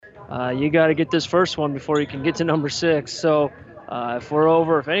you got to get this first one before you can get to number 6. So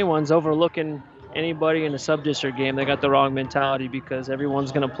if anyone's overlooking anybody in the sub-district game, they got the wrong mentality because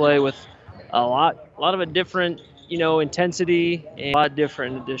everyone's going to play with a lot of a different, intensity and a lot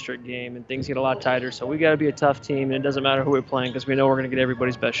different in the district game, and things get a lot tighter. So we got to be a tough team, and it doesn't matter who we're playing because we know we're going to get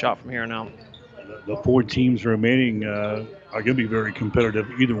everybody's best shot from here on out. The four teams remaining are going to be very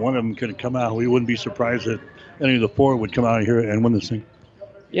competitive. Either one of them could come out. We wouldn't be surprised that any of the four would come out here and win this thing.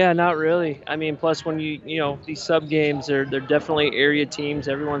 Yeah, not really. I mean, plus when these sub games, they're definitely area teams.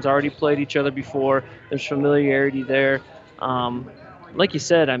 Everyone's already played each other before. There's familiarity there. Um, like you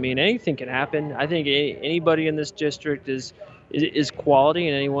said, I mean, anything can happen. I think anybody in this district is quality,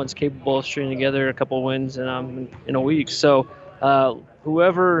 and anyone's capable of stringing together a couple wins in a week. So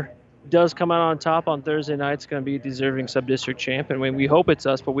whoever does come out on top on Thursday night is going to be a deserving sub district champ, and we hope it's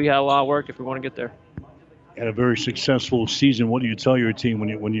us. But we got a lot of work if we want to get there. Had a very successful season. What do you tell your team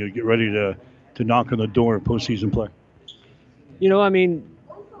when you get ready to knock on the door of postseason play? I mean,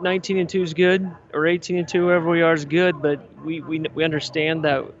 19-2 is good, or 18-2, wherever we are is good. But we understand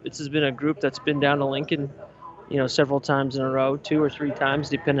that this has been a group that's been down to Lincoln, several times in a row, 2 or 3 times,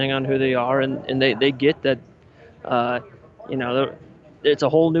 depending on who they are, and they get that. You know, it's a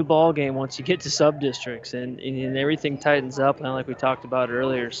whole new ball game once you get to sub districts, and everything tightens up, and like we talked about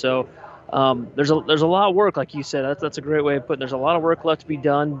earlier. So there's a lot of work, like you said. That's a great way of putting it. There's a lot of work left to be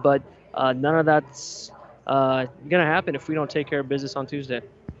done, but none of that's going to happen if we don't take care of business on Tuesday.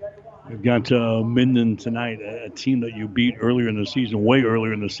 We've got Minden tonight, a team that you beat earlier in the season, way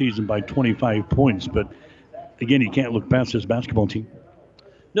earlier in the season by 25 points. But again, you can't look past this basketball team.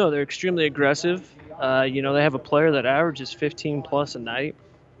 No, they're extremely aggressive. They have a player that averages 15 plus a night.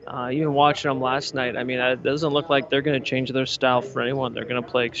 Even watching them last night, I mean, it doesn't look like they're going to change their style for anyone. They're going to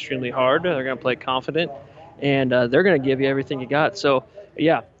play extremely hard. They're going to play confident, and they're going to give you everything you got. So,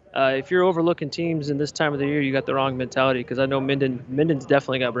 yeah, if you're overlooking teams in this time of the year, you got the wrong mentality because I know Minden's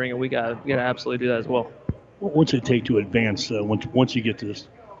definitely got to bring it. We got to absolutely do that as well. What's it take to advance once you get to this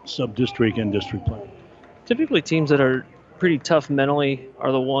sub-district and district play? Typically, teams that are pretty tough mentally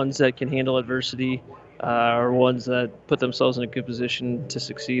are the ones that can handle adversity, are ones that put themselves in a good position to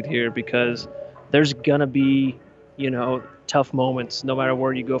succeed here because there's going to be, tough moments no matter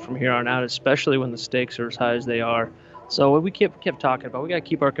where you go from here on out, especially when the stakes are as high as they are. So what we kept talking about, we got to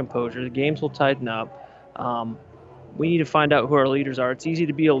keep our composure. The games will tighten up. We need to find out who our leaders are. It's easy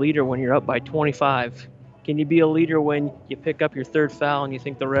to be a leader when you're up by 25. Can you be a leader when you pick up your third foul and you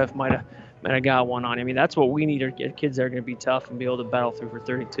think the ref might have got one on you? I mean, that's what we need. Our kids that are going to be tough and be able to battle through for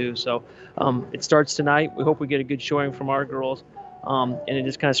 32. So it starts tonight. We hope we get a good showing from our girls, and it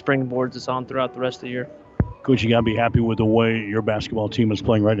just kind of springboards us on throughout the rest of the year. Coach, you got to be happy with the way your basketball team is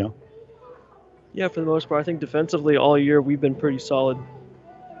playing right now. Yeah, for the most part. I think defensively all year we've been pretty solid,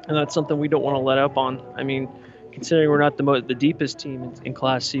 and that's something we don't want to let up on. I mean, considering we're not the deepest team in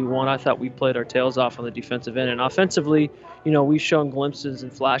Class C1, I thought we played our tails off on the defensive end. And offensively, we've shown glimpses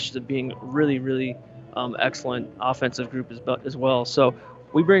and flashes of being really, really excellent offensive group as well. So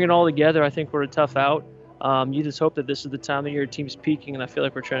we bring it all together. I think we're a tough out. You just hope that this is the time of year team's peaking, and I feel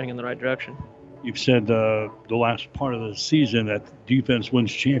like we're trending in the right direction. You've said the last part of the season that defense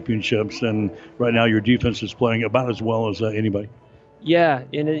wins championships, and right now your defense is playing about as well as anybody. Yeah,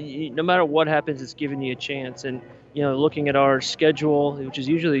 and no matter what happens, it's giving you a chance. And, looking at our schedule, which is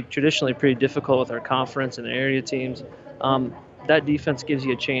usually traditionally pretty difficult with our conference and area teams, that defense gives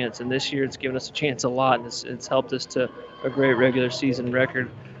you a chance. And this year it's given us a chance a lot, and it's helped us to a great regular season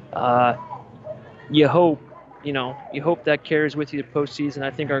record. You hope that carries with you to postseason. I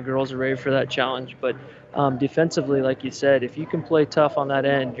think our girls are ready for that challenge. But defensively, like you said, if you can play tough on that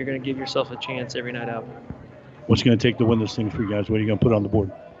end, you're going to give yourself a chance every night out. What's going to take to win this thing for you guys? What are you going to put on the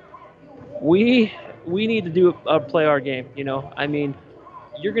board? We need to play our game. I mean,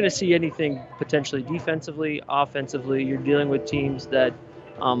 you're going to see anything potentially defensively, offensively. You're dealing with teams that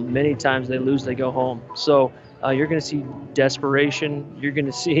many times they lose, they go home. So you're going to see desperation. You're going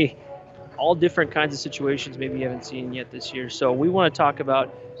to see all different kinds of situations maybe you haven't seen yet this year. So we want to talk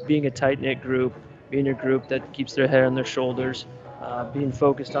about being a tight-knit group, being a group that keeps their head on their shoulders, being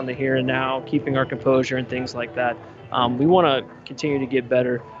focused on the here and now, keeping our composure and things like that. We want to continue to get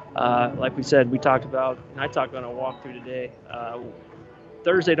better. Like we said, and I talked about on a walkthrough today,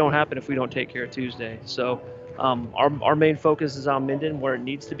 Thursday don't happen if we don't take care of Tuesday. So our main focus is on Minden, where it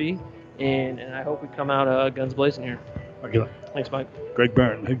needs to be, and I hope we come out guns blazing here. Okay. Thanks, Mike. Greg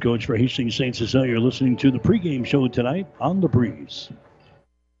Barrett, head coach for Hastings St. Cecilia. You're listening to the pregame show tonight on The Breeze.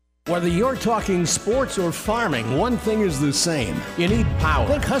 Whether you're talking sports or farming, one thing is the same. You need power.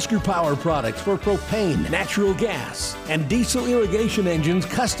 Think Husker Power products for propane, natural gas, and diesel irrigation engines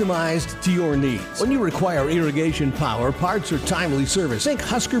customized to your needs. When you require irrigation power, parts, or timely service, think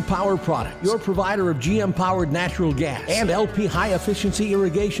Husker Power products, your provider of GM-powered natural gas and LP high-efficiency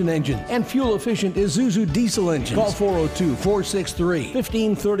irrigation engines and fuel-efficient Isuzu diesel engines. Call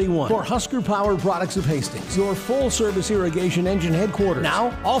 402-463-1531 for Husker Power Products of Hastings, your full-service irrigation engine headquarters.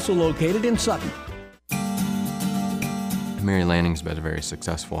 Now, also located in Sutton. Mary Lanning's been a very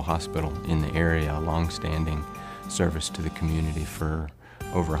successful hospital in the area, a long-standing service to the community for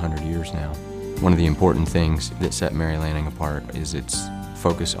over 100 years now. One of the important things that set Mary Lanning apart is its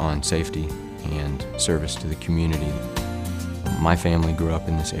focus on safety and service to the community. My family grew up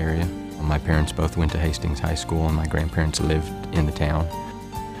in this area. My parents both went to Hastings High School and my grandparents lived in the town.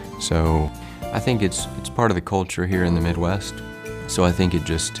 So I think it's part of the culture here in the Midwest. So I think it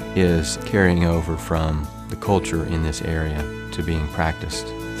just is carrying over from the culture in this area to being practiced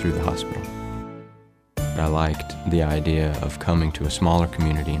through the hospital. I liked the idea of coming to a smaller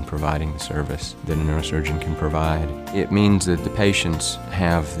community and providing the service that a neurosurgeon can provide. It means that the patients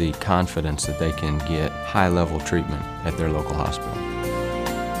have the confidence that they can get high-level treatment at their local hospital.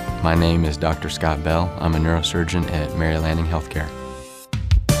 My name is Dr. Scott Bell. I'm a neurosurgeon at Mary Lanning Healthcare.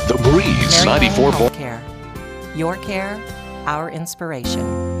 The Breeze 94. Healthcare. Your care, our inspiration.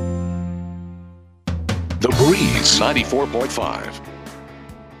 The Breeze 94.5.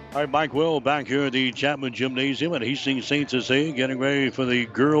 All right, Mike Will back here at the Chapman Gymnasium at Hastings St. Cecilia, getting ready for the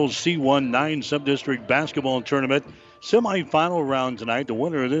girls C1 9 Sub-District Basketball Tournament semifinal round tonight. The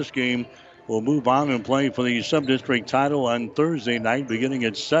winner of this game will move on and play for the Sub-District title on Thursday night, beginning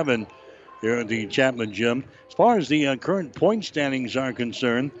at 7 here at the Chapman Gym. As far as the current point standings are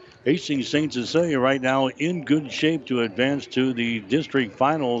concerned, Hastings St. Cecilia right now in good shape to advance to the district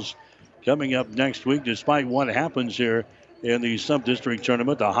finals coming up next week, despite what happens here in the sub-district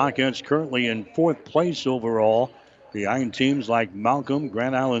tournament. The Hawkettes currently in 4th place overall, behind teams like Malcolm,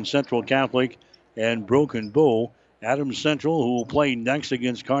 Grand Island Central Catholic, and Broken Bow. Adams Central, who will play next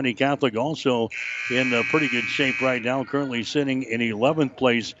against Kearney Catholic, also in pretty good shape right now, currently sitting in 11th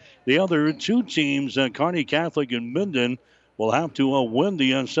place. The other two teams, Kearney Catholic and Minden, will have to win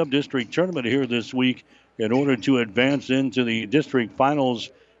the sub-district tournament here this week in order to advance into the district finals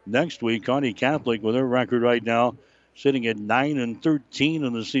next week. Kearney Catholic, with their record right now, sitting at 9-13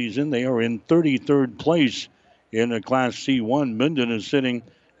 in the season. They are in 33rd place in the Class C1. Minden is sitting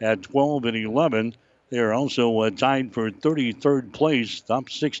at 12-11. They are also tied for 33rd place. Top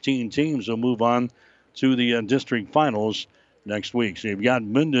 16 teams will move on to the district finals next week. So you've got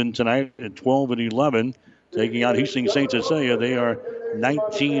Minden tonight at 12-11, taking out Hastings St. Cecilia. They are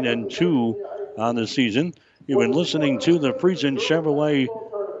 19-2 on the season. You've been listening to the Friesen Chevrolet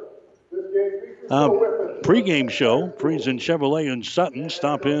pregame show. Friesen Chevrolet in Sutton.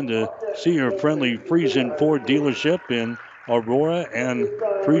 Stop in to see your friendly Friesen Ford dealership in Aurora and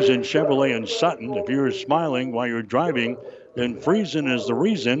Friesen Chevrolet in Sutton. If you're smiling while you're driving, then Friesen is the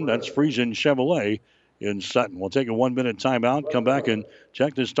reason. That's Friesen Chevrolet in Sutton. We'll take a 1-minute timeout, come back and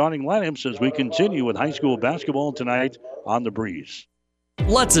check the starting lineups as we continue with high school basketball tonight on The Breeze.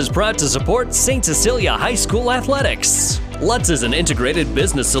 Lutz is proud to support St. Cecilia High School Athletics. Lutz is an integrated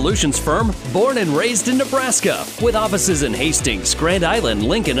business solutions firm born and raised in Nebraska with offices in Hastings, Grand Island,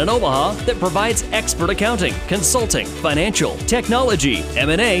 Lincoln, and Omaha that provides expert accounting, consulting, financial, technology,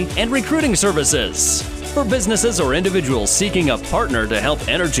 M&A, and recruiting services. For businesses or individuals seeking a partner to help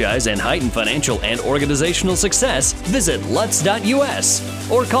energize and heighten financial and organizational success, visit lutz.us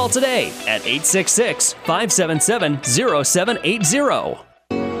or call today at 866-577-0780.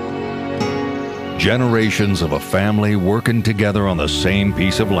 Generations of a family working together on the same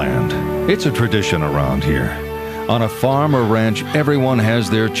piece of land. It's a tradition around here. On a farm or ranch, everyone has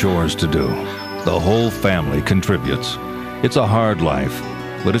their chores to do. The whole family contributes. It's a hard life,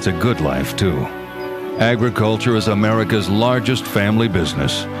 but it's a good life too. Agriculture is America's largest family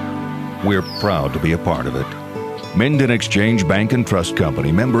business. We're proud to be a part of it. Minden Exchange Bank and Trust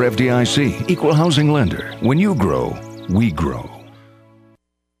Company, member FDIC, equal housing lender. When you grow, we grow.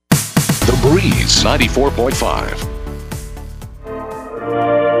 The Breeze 94.5.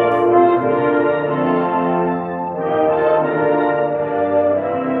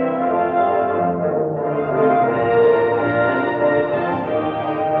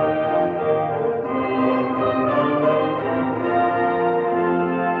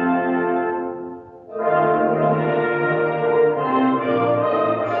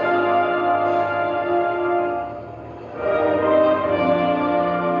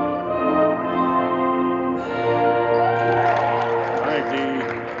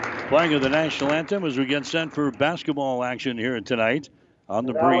 Playing of the national anthem as we get set for basketball action here tonight on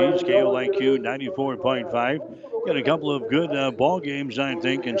the Breeze, KOIQ 94.5. Got a couple of good ball games, I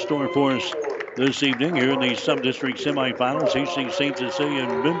think, in store for us this evening here in the sub-district semifinals. Hastings St. Cecilia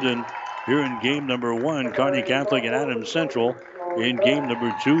and Minden here in game number 1. Kearney Catholic and Adams Central in game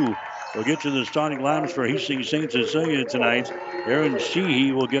number 2. We'll get to the starting lineups for Hastings St. Cecilia tonight. Aaron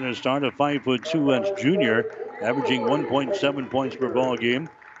Sheehy will get a start at 5'2", that's junior, averaging 1.7 points per ball game.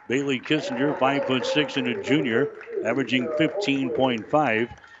 Bailey Kissinger, 5'6", and a junior, averaging 15.5.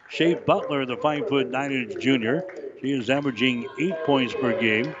 Shea Butler, the 5'9" junior, she is averaging 8 points per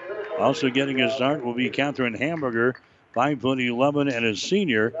game. Also getting a start will be Catherine Hamburger, 5'11", and a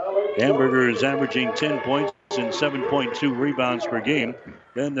senior. Hamburger is averaging 10 points and 7.2 rebounds per game.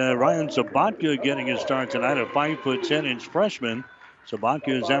 Then Ryan Sabatka getting his start tonight, a 5'10" freshman.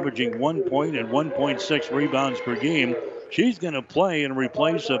 Sabatka is averaging 1 point and 1.6 rebounds per game. She's going to play in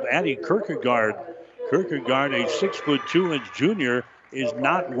replace of Addie Kierkegaard. Kierkegaard, a 6'2" junior, is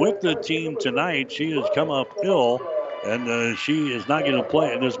not with the team tonight. She has come up ill, and she is not going to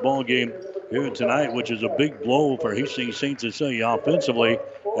play in this ball game here tonight, which is a big blow for Hastings St. Cecilia offensively,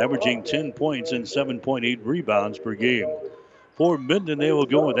 averaging 10 points and 7.8 rebounds per game. For Minden, they will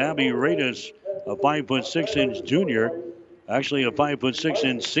go with Abby Radis, a 5'6" junior, actually a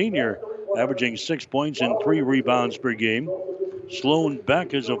 5'6" senior, averaging 6 points and 3 rebounds per game. Sloan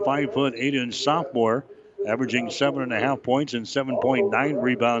Beck is a 5'8" sophomore, averaging 7.5 points and 7.9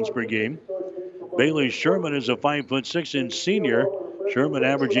 rebounds per game. Bailey Sherman is a 5'6" senior, Sherman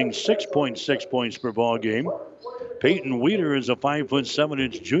averaging 6.6 points per ball game. Peyton Weeder is a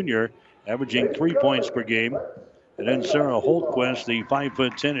 5'7" junior, averaging 3 points per game. And then Sarah Holtquist, the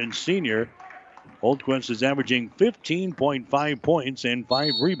 5'10" senior. Holtquist is averaging 15.5 points and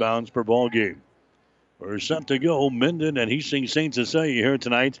 5 rebounds per ball game. We're set to go. Minden and Hastings St. Cecilia here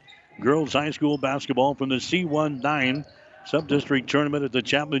tonight. Girls high school basketball from the C19 sub-district tournament at the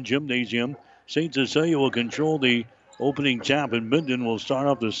Chapman Gymnasium. St. Cecilia will control the opening tap, and Minden will start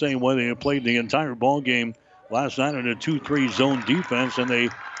off the same way they have played the entire ball game last night in a 2-3 zone defense, and they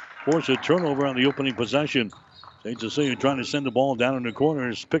force a turnover on the opening possession. St. Cecilia trying to send the ball down in the corner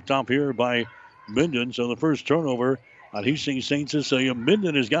is picked off here by Minden. So the first turnover on Hastings St. Cecilia.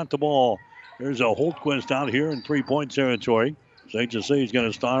 Minden has got the ball. There's a Holtquist out here in 3-point territory. St. Cecilia is going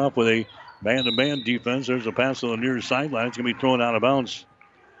to start off with a man-to-man defense. There's a pass on the near sideline. It's going to be thrown out of bounds.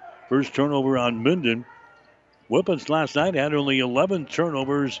 First turnover on Minden. Whippets last night had only 11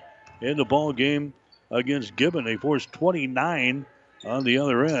 turnovers in the ball game against Gibbon. They forced 29 on the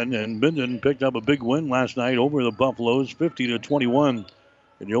other end, and Minden picked up a big win last night over the Buffaloes, 50-21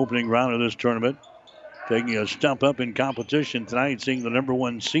 in the opening round of this tournament. Taking a step up in competition tonight, seeing the number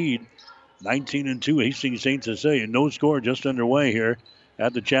 1 seed, 19-2, Hastings St. Cecilia. No score just underway here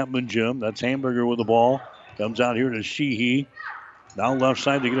at the Chapman Gym. That's Hamburger with the ball. Comes out here to Sheehy. Now left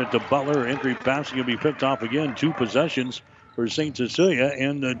side to get it to Butler. Entry passing will be picked off again. 2 possessions for St. Cecilia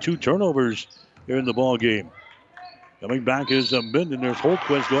and 2 turnovers here in the ball game. Coming back is Minden. There's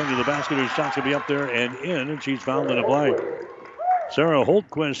Holtquist going to the basket. Her shot's going to be up there and in, and she's fouled in a play. Sarah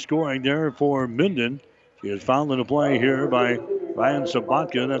Holtquist scoring there for Minden. She is fouled in a play here by Ryan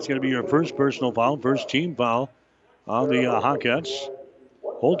Sabatka. That's going to be her first personal foul, first team foul on the Hawkettes.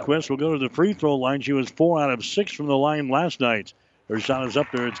 Holtquist will go to the free throw line. She was 4 out of 6 from the line last night. Her shot is up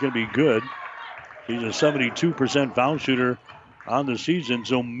there. It's going to be good. She's a 72% foul shooter on the season.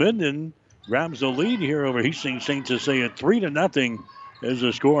 So Minden grabs the lead here over Hastings St. Cecilia. 3-0 is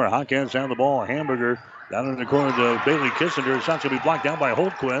the score. Hawkins have the ball. Hamburger down in the corner to Bailey Kissinger. It's not going to be blocked down by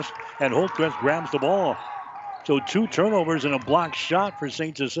Holtquist, and Holtquist grabs the ball. So 2 turnovers and a blocked shot for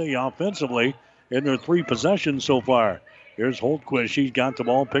St. Cecilia offensively in their 3 possessions so far. Here's Holtquist. She's got the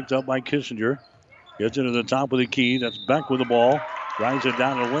ball picked up by Kissinger. Gets it to the top of the key. That's Beck with the ball. Drives it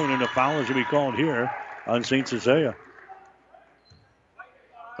down the lane, and a foul is going to be called here on St. Cecilia.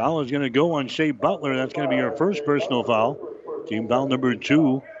 Foul is going to go on Shea Butler. That's going to be her first personal foul. Team foul number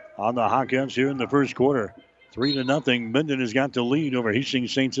 2 on the Hawkins here in the first quarter. 3-0. Minden has got the lead over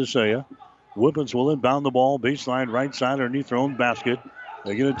Hastings St. Cecilia. Whippets will inbound the ball. Baseline right side underneath their own basket.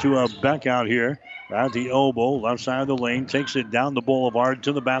 They get it to Beck out here. At the elbow, left side of the lane. Takes it down the boulevard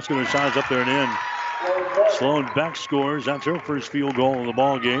to the basket. Her shot is up there and in. Sloan Beck scores. That's her first field goal of the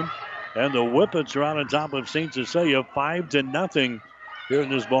ball game. And the Whippets are out on top of St. Cecilia, 5-0 here in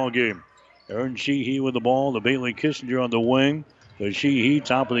this ball game. Aaron Sheehy with the ball. The Bailey Kissinger on the wing. The Sheehy,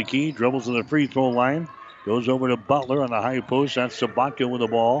 top of the key, dribbles to the free throw line. Goes over to Butler on the high post. That's Sabatka with the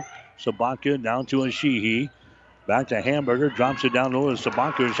ball. Sabatka down to a Sheehy. Back to Hamburger. Drops it down low to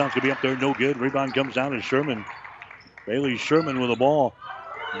Sabatka. His shot's going to be up there. No good. Rebound comes down to Sherman. Bailey Sherman with the ball.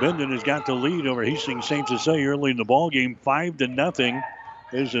 Minden has got the lead over Hastings St. Cecilia early in the ball game. 5-0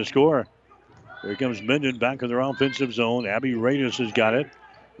 is the score. Here comes Minden back in their offensive zone. Abby Radis has got it.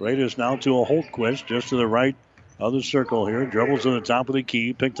 Radis now to a Holtquist just to the right of the circle here. Dribbles to the top of the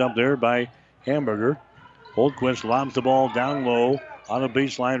key. Picked up there by Hamburger. Holtquist lobs the ball down low on the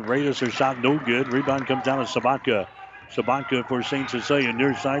baseline. Radis, her shot no good. Rebound comes down to Sabatka. Sabatka for St. Cecilia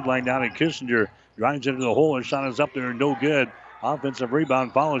near sideline down to Kissinger. Drives into the hole. Her shot is up there, no good. Offensive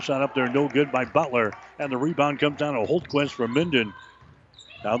rebound, follow shot up there, no good by Butler. And the rebound comes down to Holtquist for Minden.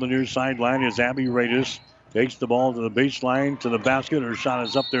 Down the near sideline is Abby Radis. Takes the ball to the baseline, to the basket. Her shot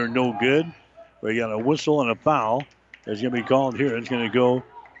is up there, no good. We got a whistle and a foul. It's going to be called here. It's going to go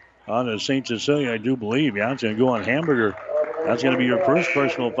on to St. Cecilia, I do believe. Yeah, it's going to go on Hamburger. That's going to be your first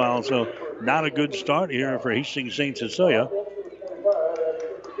personal foul. So not a good start here for Hastings St. Cecilia.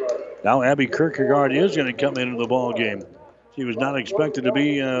 Now Abby Kierkegaard is going to come into the ball game. She was not expected to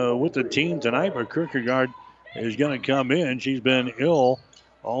be with the team tonight, but Kierkegaard is going to come in. She's been ill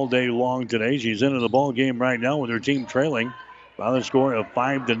all day long today. She's into the ball game right now with her team trailing by the score of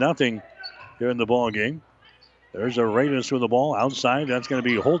 5-0 here in the ball game. There's a Radis with the ball outside. That's going to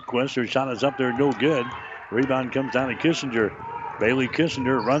be Holtquist. Her shot is up there, no good. Rebound comes down to Kissinger. Bailey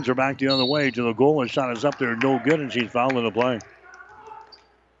Kissinger runs her back the other way to the goal. Her shot is up there, no good, and she's fouled in the play.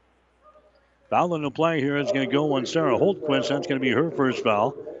 Foul in the play here is going to go on Sarah Holtquist. That's going to be her first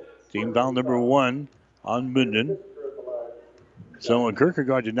foul. Team foul number 1 on Minden. So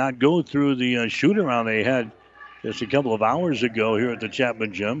Kierkegaard did not go through the shoot-around they had just a couple of hours ago here at the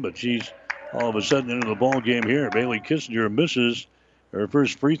Chapman Gym, but she's all of a sudden into the ball game here. Bailey Kissinger misses her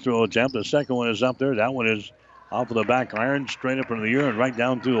first free throw attempt. The second one is up there. That one is off of the back iron, straight up into the air and right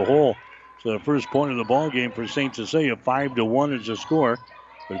down through the hole. So the first point of the ball game for St. Cecilia, 5-1 is the score.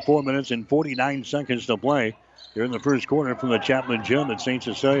 With 4 minutes and 49 seconds to play here in the first quarter from the Chapman Gym at St.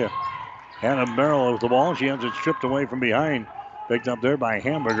 Cecilia. Hannah Merrill with the ball. She has it stripped away from behind. Picked up there by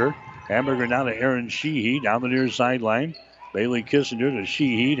Hamburger. Hamburger now to Aaron Sheehy down the near sideline. Bailey Kissinger to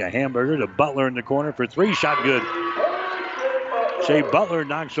Sheehy to Hamburger to Butler in the corner for 3. Shot good. Shea Butler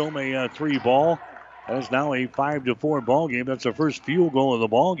knocks home a 3 ball. That is now a 5-4 ball game. That's the first field goal of the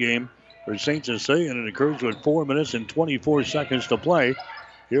ball game for St. Cecilia, and it occurs with 4 minutes and 24 seconds to play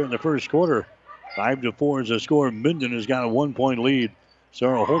here in the first quarter. 5-4 is the score. Minden has got a 1-point lead.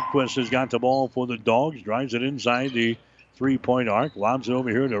 Sarah Holtquist has got the ball for the Dogs. Drives it inside the 3-point arc. Lobs it over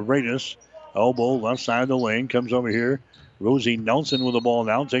here to Radis. Elbow left side of the lane. Comes over here. Rosie Nelson with the ball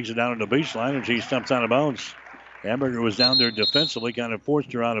now. Takes it down to the baseline, and she steps out of bounds. Hamburger was down there defensively. Kind of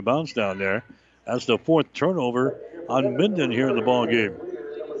forced her out of bounds down there. That's the 4th turnover on Minden here in the ball game.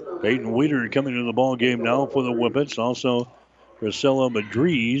 Peyton Weeder coming into the ball game now for the Whippets. Also Priscilla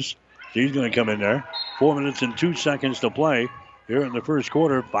Madriz. She's going to come in there. 4 minutes and 2 seconds to play here in the first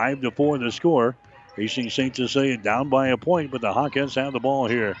quarter. 5-4 the score. Hastings St. Cecilia down by a point, but the Hawkettes have the ball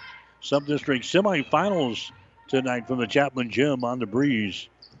here. Sub-district semifinals tonight from the Chapman Gym on the Breeze.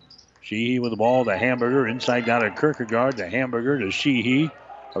 Sheehy with the ball to Hamburger. Inside down to Kierkegaard. To Hamburger to Sheehy.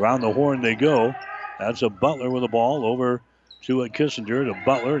 Around the horn they go. That's a Butler with the ball over to a Kissinger to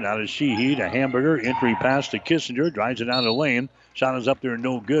Butler. Now to Sheehy to Hamburger. Entry pass to Kissinger. Drives it down the lane. Shot is up there,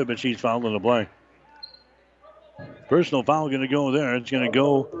 no good, but she's fouled in the play. Personal foul going to go there. It's going to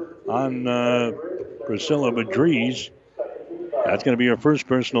go on Priscilla Madriz. That's going to be her first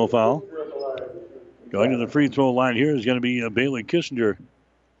personal foul. Going to the free throw line here is going to be Bailey Kissinger.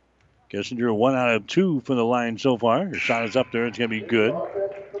 Kissinger 1 out of 2 from the line so far. Her shot is up there. It's going to be good.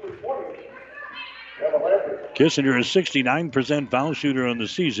 Kissinger is 69% foul shooter on the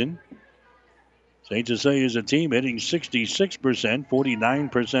season. St. Cecilia is a team hitting 66%,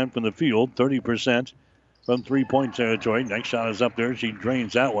 49% from the field, 30% from three-point territory. Next shot is up there. She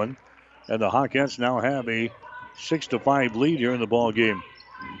drains that one. And the Hawkettes now have a 6-5 lead here in the ball game.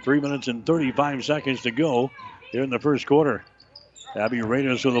 3 minutes and 35 seconds to go here in the first quarter. Abby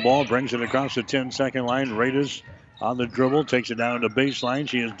Radis with the ball, brings it across the 10-second line. Radis on the dribble, takes it down to the baseline.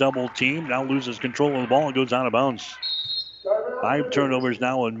 She is double-teamed, now loses control of the ball and goes out of bounds. 5 turnovers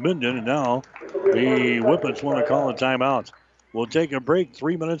now in Minden, and now the Whippets want to call a timeout. We'll take a break.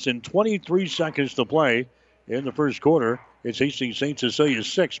 3 minutes and 23 seconds to play in the first quarter. It's Hastings St. Cecilia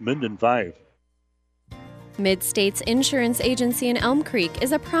 6, Minden 5. Mid-States Insurance Agency in Elm Creek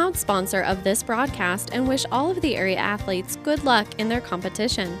is a proud sponsor of this broadcast and wish all of the area athletes good luck in their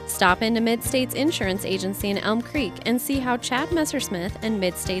competition. Stop into Mid-States Insurance Agency in Elm Creek and see how Chad Messersmith and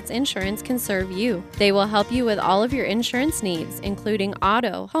Mid-States Insurance can serve you. They will help you with all of your insurance needs, including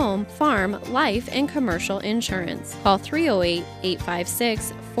auto, home, farm, life, and commercial insurance. Call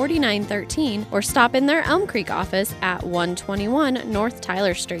 308-856-4913 or stop in their Elm Creek office at 121 North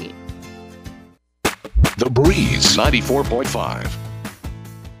Tyler Street. The Breeze 94.5.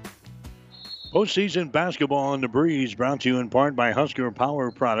 Postseason basketball on The Breeze brought to you in part by Husker Power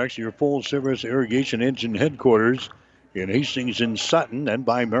Products, your full-service irrigation engine headquarters in Hastings and Sutton, and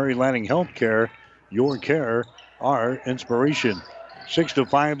by Mary Lanning Healthcare, your care, our inspiration.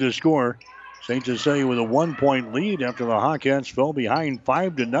 6-5 to score. St. Cecilia with a 1-point lead after the Hawkettes fell behind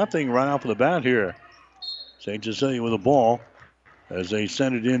 5-0 right off the bat here. St. Cecilia with the ball as they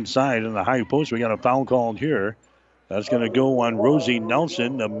send it inside in the high post. We got a foul called here. That's going to go on Rosie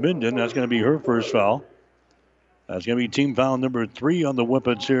Nelson of Minden. That's going to be her first foul. That's going to be team foul number 3 on the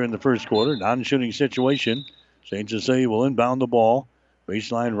Whippets here in the first quarter. Non-shooting situation. St. Cecilia will inbound the ball.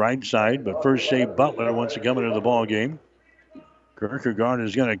 Baseline right side, but first Shea Butler wants to come into the ball game. Kierkegaard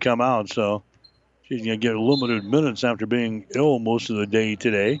is going to come out, so she's going to get limited minutes after being ill most of the day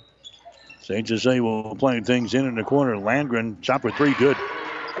today. St. Cecilia will play things in the corner. Landgren, shot for 3, good.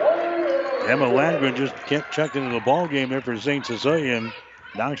 Emma Landgren just kept checked into the ball game there for St. Cecilia and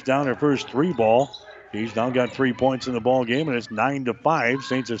knocks down her first 3 ball. He's now got 3 points in the ball game, and it's 9-5.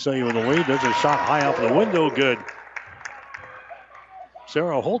 St. Cecilia with the lead. Does a shot high off the window, good.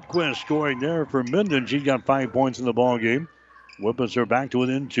 Sarah Holtquist scoring there for Minden. She's got 5 points in the ball game. Whippets are back to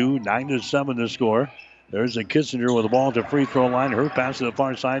within 2, 9-7 to score. There's a Kissinger with the ball at the free throw line. Her pass to the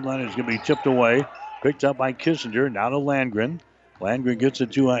far sideline is going to be tipped away. Picked up by Kissinger. Now to Landgren. Landgren gets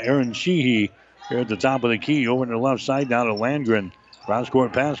it to Aaron Sheehy here at the top of the key. Over to the left side now to Landgren.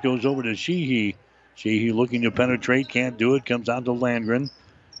 Cross-court pass goes over to Sheehy. Sheehy looking to penetrate. Can't do it. Comes out to Landgren.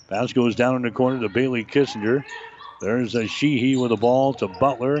 Pass goes down in the corner to Bailey Kissinger. There's a Sheehy with the ball to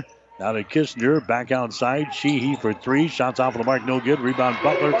Butler. Now to Kissinger. Back outside. Sheehy for 3. Shots off of the mark. No good. Rebound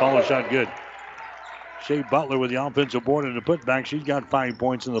Butler. Follow shot good. Shea Butler with the offensive board and the putback. She's got 5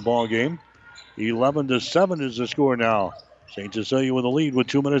 points in the ball game. 11-7 is the score now. St. Cecilia with the lead with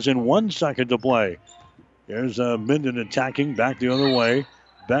 2 minutes and 1 second to play. Here's Minden attacking back the other way.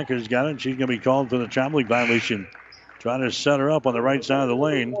 Becker's got it. She's going to be called for the traveling violation. Trying to set her up on the right side of the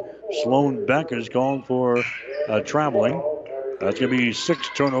lane. Sloan Becker's called for traveling. That's going to be 6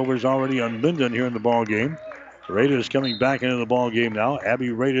 turnovers already on Minden here in the ball game. Raiders coming back into the ball game now.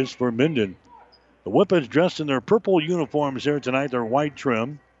 Abby Raiders for Minden. The Whippets dressed in their purple uniforms here tonight, their white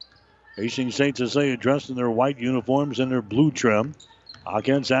trim. Hastings St. Cecilia dressed in their white uniforms and their blue trim.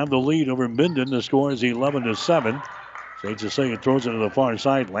 Hawkins have the lead over Minden. The score is 11-7. St. Cecilia throws it to the far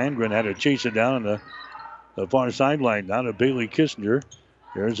side. Landgren had to chase it down on the far sideline. Now to Bailey Kissinger.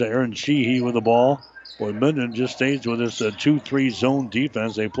 Here's Aaron Sheehy with the ball. Boy, Minden just stays with this 2-3 zone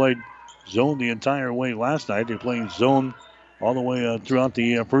defense. They played zone the entire way last night. They played zone all the way throughout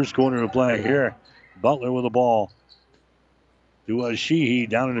the first quarter of play here. Butler with the ball to Sheehy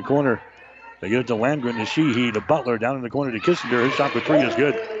down in the corner. They get it to Landgren to Sheehy to Butler down in the corner to Kissinger. His shot for 3 is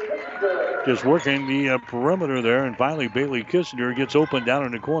good. Just working the perimeter there, and finally Bailey Kissinger gets open down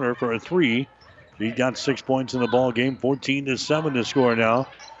in the corner for a 3. He's got 6 points in the ball game. 14-7 to score now.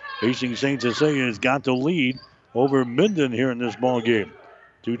 Hastings St. Cecilia has got the lead over Minden here in this ball game.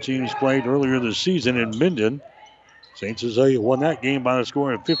 2 teams played earlier this season in Minden. St. Cecilia won that game by a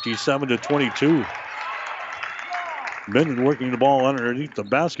score of 57-22. Minden working the ball underneath the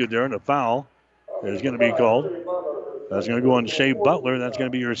basket there, and a foul is going to be called. That's going to go on Shea Butler. That's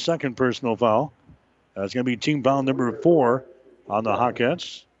going to be your second personal foul. That's going to be team foul number 4 on the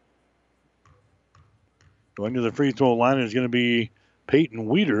Hawkettes. Going to the free throw line is going to be Peyton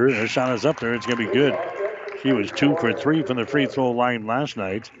Weeder. Her shot is up there. It's going to be good. She was 2 for 3 from the free throw line last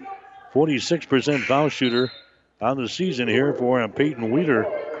night. 46% foul shooter on the season here for Peyton Weeder.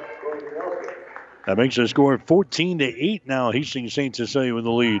 That makes the score 14-8 now. Hastings St. Cecilia with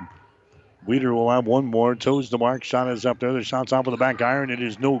the lead. Weeder will have one more. Toes the mark. Shot is up there. The shot's off of the back iron. It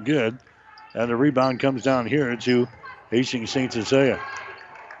is no good. And the rebound comes down here to Hastings St. Cecilia.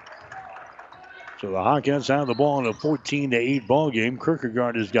 So the Hawkins have the ball in a 14-8 ball game.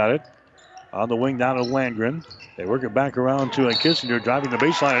 Kierkegaard has got it. On the wing down to Landgren. They work it back around to Kissinger driving the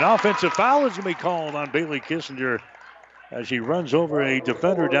baseline. An offensive foul is going to be called on Bailey Kissinger as she runs over a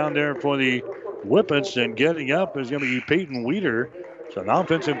defender down there for the Whippets, and getting up is going to be Peyton Weeder. So an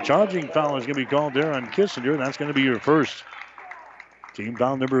offensive charging foul is going to be called there on Kissinger. That's going to be your first. Team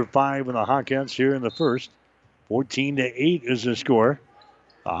foul number 5 in the Hawkins here in the first. 14-8 is the score.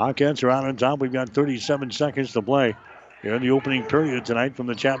 The Hawkettes are out on top. We've got 37 seconds to play here in the opening period tonight from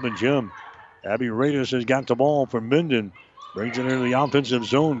the Chapman Gym. Abby Reyes has got the ball for Minden. Brings it into the offensive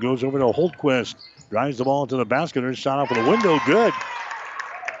zone. Goes over to Holtquist. Drives the ball to the basket. Her shot off of the window. Good.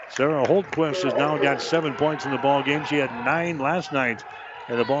 Sarah Holtquist has now got 7 points in the ball game. She had 9 last night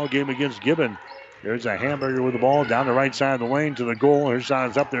in the ball game against Gibbon. There's a Hamburger with the ball down the right side of the lane to the goal. Her shot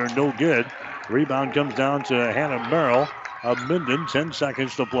is up there. No good. Rebound comes down to Hannah Merrill of Minden. 10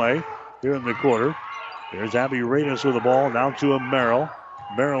 seconds to play here in the quarter. There's Abby Reyes with the ball. Now to a Merrill.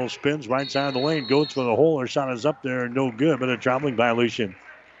 Merrill spins right side of the lane. Goes for the hole. Her shot is up there. No good, but a traveling violation.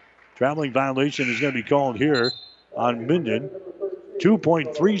 Traveling violation is going to be called here on Minden.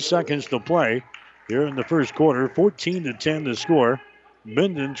 2.3 seconds to play here in the first quarter. 14-10 to score.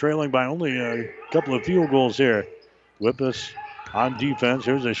 Minden trailing by only a couple of field goals here. Whippus on defense.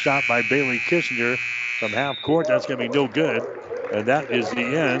 Here's a shot by Bailey Kissinger from half court. That's going to be no good. And that is the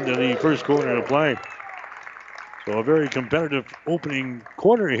end of the first quarter to play. So a very competitive opening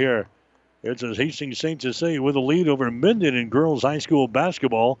quarter here. It's as Hastings St. Cecilia with a lead over Minden in girls high school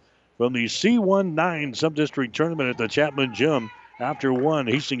basketball from the C19 Subdistrict Tournament at the Chapman Gym. After one,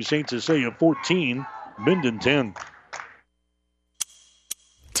 Hastings St. Cecilia 14, Minden 10.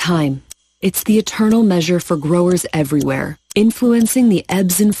 Time. It's the eternal measure for growers everywhere, influencing the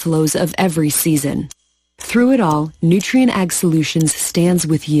ebbs and flows of every season. Through it all, Nutrien Ag Solutions stands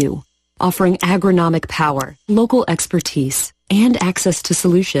with you, offering agronomic power, local expertise, and access to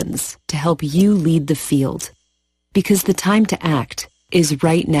solutions to help you lead the field. Because the time to act is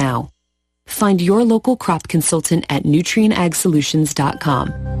right now. Find your local crop consultant at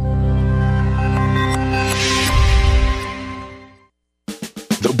nutrienagsolutions.com.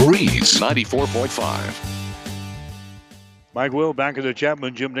 The Breeze 94.5. Mike Will back at the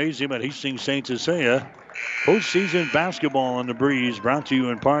Chapman Gymnasium at Hastings St. Cecilia. Postseason basketball on the Breeze brought to you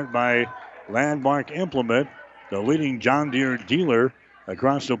in part by Landmark Implement, the leading John Deere dealer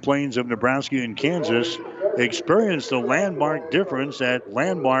across the plains of Nebraska and Kansas. Experience the Landmark difference at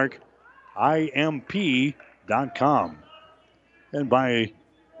landmarkimp.com. And by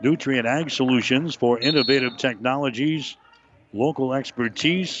Nutrien Ag Solutions for innovative technologies, local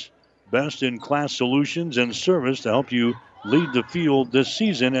expertise, best-in-class solutions, and service to help you lead the field this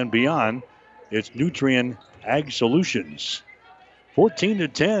season and beyond. It's Nutrien Ag Solutions.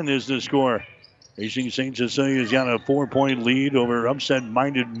 14-10 is the score. Hastings St. Cecilia's got a 4-point lead over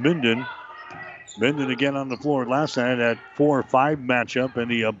upset-minded Minden. Minden again on the floor last night at 4-5 matchup in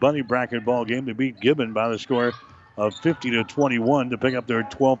the bunny bracket ball game to beat Gibbon by the score of 50-21 to pick up their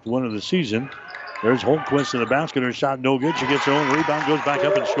 12th win of the season. There's Holtquist to the basket. Her shot no good. She gets her own rebound, goes back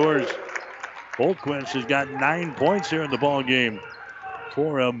up and scores. Holtquist has got 9 points here in the ball game.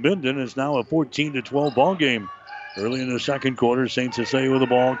 For Minden, it's now a 14-12 ball game. Early in the second quarter, St. Cecilia with the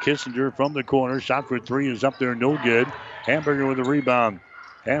ball. Kissinger from the corner. Shot for three is up there, no good. Hamburger with the rebound.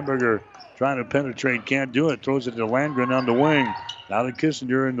 Hamburger trying to penetrate, can't do it. Throws it to Landgren on the wing. Now to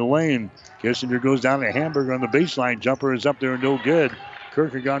Kissinger in the lane. Kissinger goes down to Hamburger on the baseline. Jumper is up there, no good.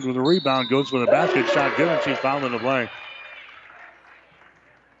 Kierkegaard with the rebound, goes for the basket. Shot good, and she's fouled in the play.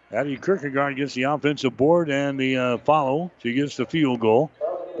 Addie Kierkegaard gets the offensive board and the follow. She gets the field goal.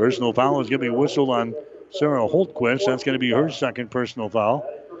 Personal foul is going to be whistled on Sarah Holtquist. That's going to be her second personal foul.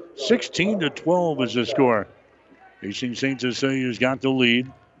 16-12 is the score. Hastings St. Cecilia's got the lead.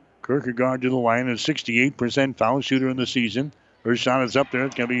 Kierkegaard to the line, a 68% foul shooter in the season. Her shot is up there.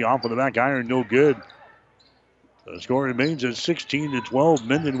 It's going to be off of the back iron, no good. The score remains at 16-12.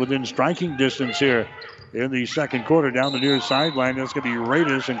 Minden within striking distance here in the second quarter down the near sideline. That's going to be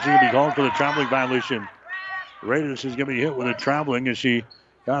Reyes, and she's going to be called for the traveling violation. Reyes is going to be hit with a traveling as she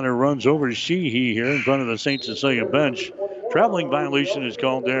kind of runs over Sheehy here in front of the St. Cecilia bench. Traveling violation is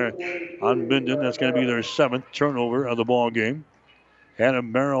called there on Minden. That's going to be their 7th turnover of the ball game. Hannah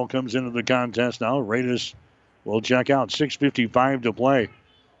Merrill comes into the contest now. Reyes will check out. 6:55 to play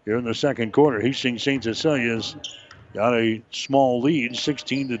here in the second quarter. Hastings St. Cecilia's got a small lead.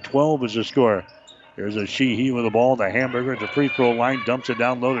 16-12 is the score. Here's a Sheehy with the ball. The Hamburger at the free throw line. Dumps it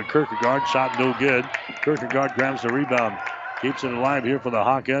down low to Kierkegaard. Shot no good. Kierkegaard grabs the rebound. Keeps it alive here for the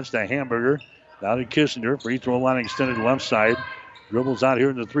Hawkettes. The Hamburger. Now to Kissinger. Free throw line extended left side. Dribbles out here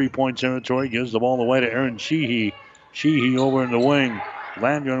in the three-point territory. Gives the ball away to Aaron Sheehy. Sheehy over in the wing.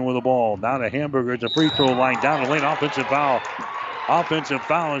 Landgren with the ball. Now to Hamburger at the free throw line. Down the lane. Offensive foul. Offensive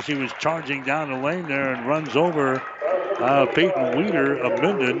foul as he was charging down the lane there and runs over Peyton Weeder of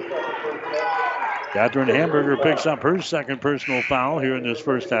Minden. Catherine Hamburger picks up her second personal foul here in this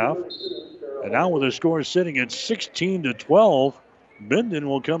first half. And now with the score sitting at 16-12, Minden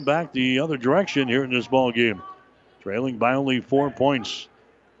will come back the other direction here in this ball game. trailing by only 4 points.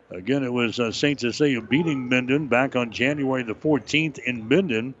 Again, it was St. Cecilia beating Minden back on January the 14th in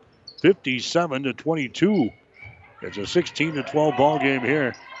Minden, 57-22. It's a 16-12 ball game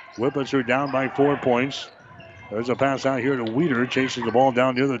here. Whippets are down by 4 points. There's a pass out here to Weeder, chasing the ball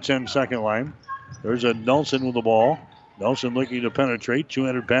down near the 10-second line. There's a Nelson with the ball. Nelson looking to penetrate.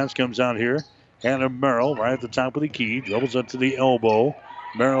 200 pass comes out here. Hannah Merrill right at the top of the key. Dribbles up to the elbow.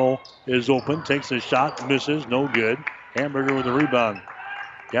 Merrill is open. Takes a shot. Misses. No good. Hamburger with the rebound.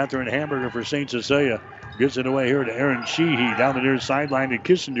 Catherine Hamburger for St. Cecilia. Gives it away here to Aaron Sheehy. Down the near sideline to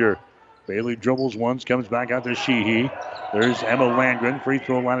Kissinger. Bailey dribbles once. Comes back out to Sheehy. There's Emma Landgren. Free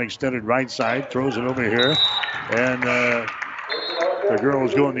throw line extended right side. Throws it over here. And the girl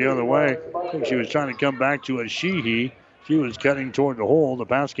was going the other way. I think she was trying to come back to a Sheehy. She was cutting toward the hole. The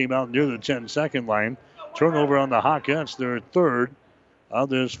pass came out near the 10-second line. Turnover on the Hawkettes, their third of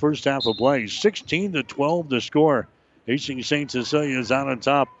this first half of play. 16-12 to score. Hastings St. Cecilia is out on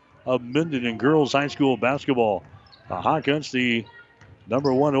top of Minden in girls high school basketball. The Hawkettes, the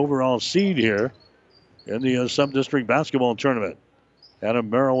number 1 overall seed here in the sub-district basketball tournament.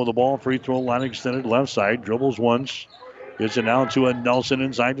 Adam Merrill with the ball. Free throw line extended left side. Dribbles once. Gets it now to a Nelson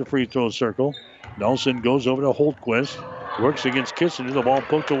inside the free throw circle. Nelson goes over to Holtquist. Works against Kissinger. The ball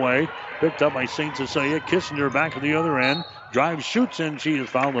poked away. Picked up by St. Cecilia. Kissinger back at the other end. Drives, shoots, and she is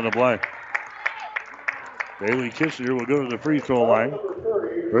fouled in the play. Bailey Kissinger will go to the free throw line.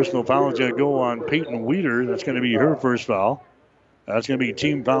 Personal foul is going to go on Peyton Weeder. That's going to be her first foul. That's going to be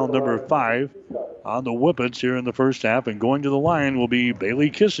team foul number 5 on the Whippets here in the first half. And going to the line will be Bailey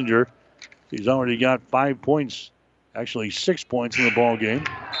Kissinger. She's already got 5 points. Actually 6 points in the ball game.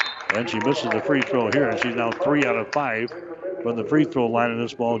 And she misses the free throw here. She's now 3 out of 5 from the free throw line in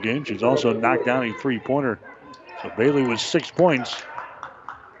this ball game. She's also knocked down a three-pointer. So Bailey with 6 points.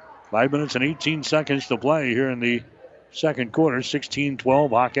 5 minutes and 18 seconds to play here in the second quarter. 16-12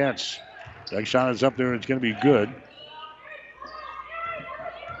 Hawkettes. Next shot is up there. It's going to be good.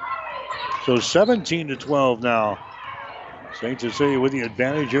 So 17-12 now. St. Cecilia with the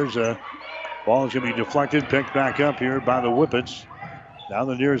advantage. Here's a ball is going to be deflected. Picked back up here by the Whippets. Down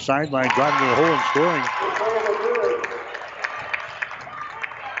the near sideline, driving to the hole and scoring.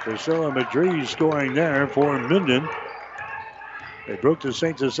 Priscilla Madrid scoring there for Minden. They broke the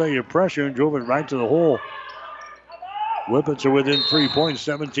St. Cecilia pressure and drove it right to the hole. Whippets are within 3 points,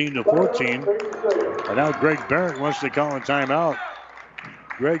 17-14. And now Greg Barrett wants to call a timeout.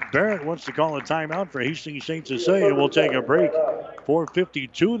 Greg Barrett wants to call a timeout for Hastings St. Cecilia. We'll take a break.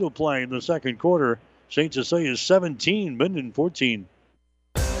 4:52 to play in the second quarter. St. Cecilia 17, Minden 14.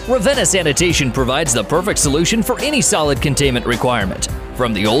 Ravenna Sanitation provides the perfect solution for any solid containment requirement.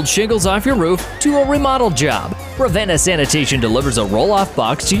 From the old shingles off your roof to a remodel job, Ravenna Sanitation delivers a roll-off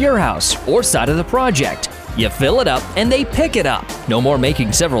box to your house or side of the project. You fill it up and they pick it up. No more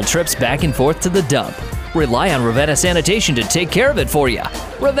making several trips back and forth to the dump. Rely on Ravenna Sanitation to take care of it for you.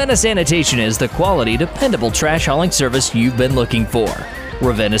 Ravenna Sanitation is the quality, dependable trash hauling service you've been looking for.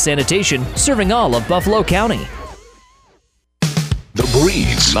 Ravenna Sanitation, serving all of Buffalo County. The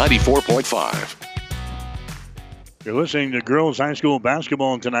Breeze 94.5. You're listening to girls high school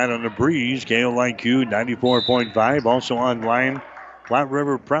basketball tonight on The Breeze. KOIQ 94.5. Also online,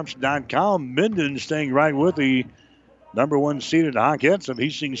 FlatRiverPreps.com. Minden staying right with the number 1 seeded Hawkettes of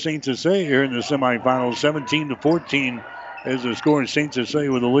Hastings St. Cecilia here in the semifinals. 17-14 is the score. St.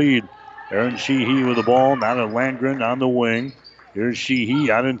 Cecilia with the lead. Aaron Sheehy with the ball. Now to Landgren on the wing. Here's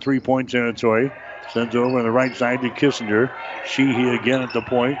Sheehy out in 3-point territory. Sends it over on the right side to Kissinger. Sheehy again at the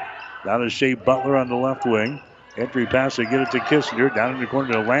point. Now to Shea Butler on the left wing. Entry pass to get it to Kissinger. Down in the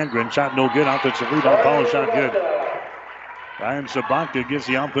corner to Landgren. Shot no good. Offensive rebound. Follow shot good. Ryan Sabatka gets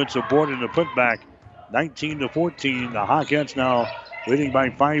the offensive board in the putback. 19-14. The Hawkettes now leading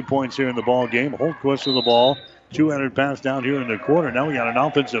by 5 points here in the ball game. Holtquist with the ball. 200 pass down here in the corner. Now we got an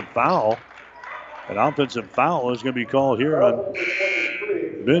offensive foul. An offensive foul is going to be called here on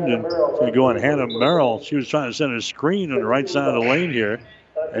Minden. It's going to go on Hannah Merrill. She was trying to send a screen on the right side of the lane here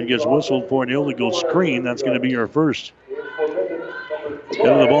and gets whistled for an illegal screen. That's going to be her first. End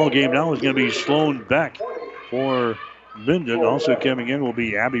of the ball game now is going to be Sloan Beck for Minden. Also coming in will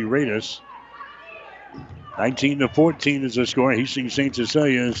be Abby Radis. 19-14 is the score. Hastings St.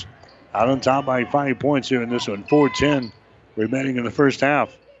 Cecilia is out on top by 5 points here in this one. 4:10 remaining in the first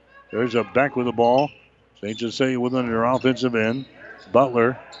half. There's a Beck with the ball. St. Cecilia within their offensive end.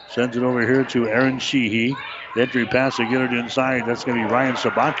 Butler sends it over here to Aaron Sheehy. The entry pass to get it inside. That's going to be Ryan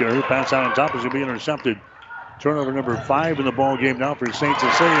Sabatka. Her pass out on top is going to be intercepted. Turnover number 5 in the ball game now for St.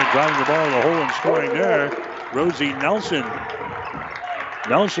 Cecilia. Driving the ball to the hole and scoring there. Rosie Nelson.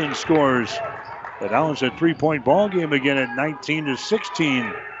 Nelson scores But now it's a 3-point ball game again at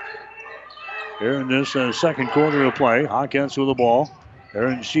 19-16. Here in this second quarter of play, Hawkins with the ball.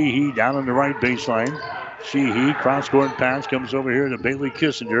 Aaron Sheehy down on the right baseline. Sheehy, cross-court pass, comes over here to Bailey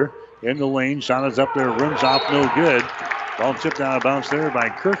Kissinger. In the lane, shot is up there, rims off, no good. Ball tipped out of bounds there by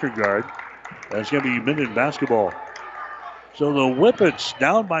Kierkegaard. That's going to be Minden basketball. So the Whippets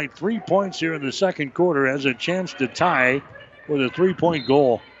down by 3 points here in the second quarter has a chance to tie with a 3-point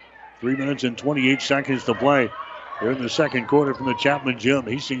goal. 3 minutes and 28 seconds to play here in the second quarter from the Chapman Gym.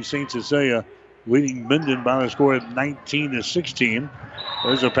 Hastings St. Cecilia leading Minden by the score of 19-16.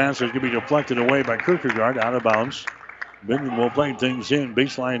 There's a pass that's going to be deflected away by Kierkegaard, out of bounds. Minden will play things in,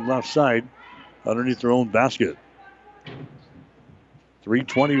 baseline left side, underneath their own basket.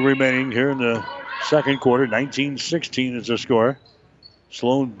 3:20 remaining here in the second quarter. 19-16 is the score.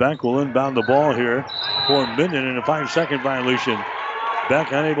 Sloan Beck will inbound the ball here for Minden in a 5-second violation.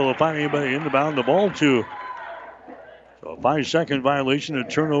 Beck unable to find anybody inbound the ball to. So a 5-second violation, a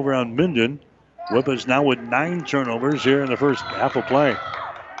turnover on Minden. Whippets now with 9 turnovers here in the first half of play.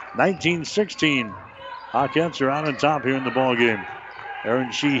 19-16. Hawkins are out on top here in the ball game.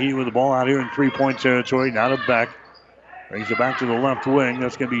 Aaron Sheehy with the ball out here in 3-point territory. Now to Beck. Brings it back to the left wing.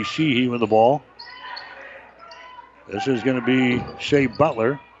 That's going to be Sheehy with the ball. This is going to be Shea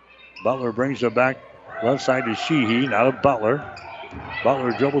Butler. Butler brings it back left side to Sheehy. Now to Butler.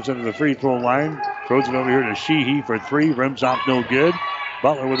 Butler dribbles into the free throw line. Throws it over here to Sheehy for 3. Rims off, no good.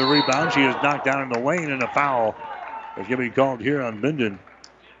 Butler with a rebound. She is knocked down in the lane, and a foul is going to be called here on Minden.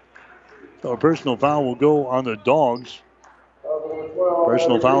 So a personal foul will go on the Dogs.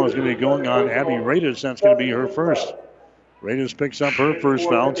 Personal foul is going to be going on Abby Radis. That's going to be her first. Radis picks up her first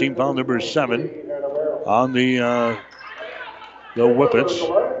foul. Team foul number 7 on the Whippets.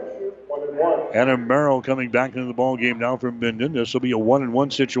 Anna Merrill coming back into the ball game now for Minden. This will be a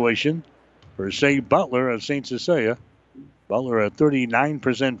 1-1 situation for Shea Butler of St. Cecilia. Butler, a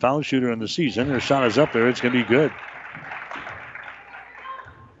 39% foul shooter in the season. Her shot is up there. It's going to be good.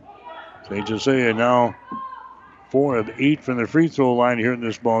 St. Cecilia now 4 of 8 from the free throw line here in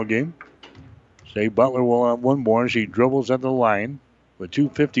this ball game. Shea Butler will have one more. She dribbles at the line with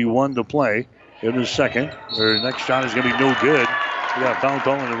 2:51 to play in the second. Her next shot is going to be no good. We got a foul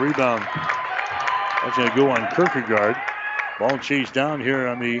call on the rebound. That's going to go on Kierkegaard. Ball chased down here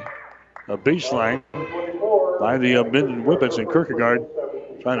on the baseline by the Minden Whippets, and Kierkegaard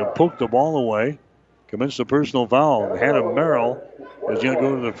trying to poke the ball away. Commits the personal foul. Hannah Merrill is going to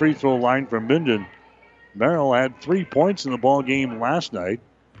go to the free throw line for Minden. Merrill had 3 points in the ball game last night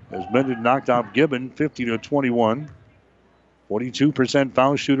as Minden knocked off Gibbon 50-21. 42%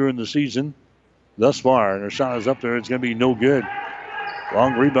 foul shooter in the season thus far, and her shot is up there. It's going to be no good.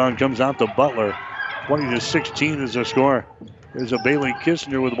 Long rebound comes out to Butler. 20-16 is the score. There's a Bailey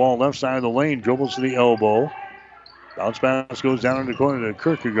Kissinger with the ball left side of the lane. Dribbles to the elbow. Bounce pass goes down in the corner to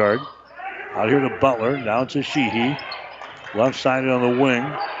Kierkegaard. Out here to Butler. Now to Sheehy. Left side on the wing.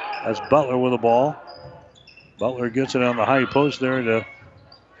 That's Butler with the ball. Butler gets it on the high post there to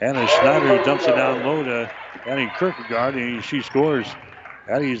Hannah Schneider, who dumps it down low to Annie Kierkegaard, and she scores.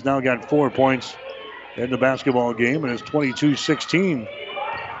 Addie's now got 4 points in the basketball game, and it's 22-16.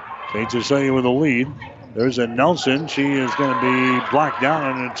 St. Cecilia with the lead. There's a Nelson. She is going to be blocked down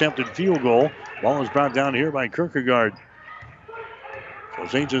on an attempted field goal. Ball is brought down here by Kierkegaard. So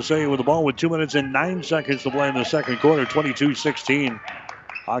St. Cecilia with the ball with 2 minutes and 9 seconds to play in the second quarter, 22-16.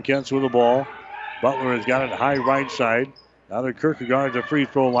 Hawkins with the ball. Butler has got it high right side. Now to Kierkegaard at the free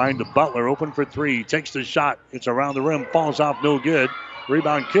throw line to Butler, open for 3. Takes the shot. It's around the rim. Falls off, no good.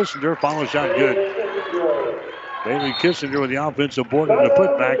 Rebound Kissinger. Follow shot good. Bailey Kissinger with the offensive board and the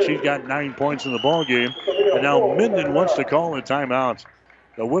putback. She's got 9 points in the ball game. And now Minden wants to call a timeout.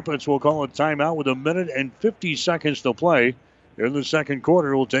 The Whippets will call a timeout with 1 minute and 50 seconds to play. In the second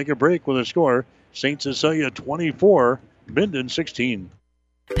quarter, we'll take a break with a score. St. Cecilia 24, Minden 16.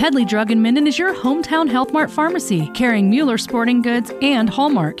 Pedley Drug in Minden is your hometown Health Mart pharmacy, carrying Mueller sporting goods and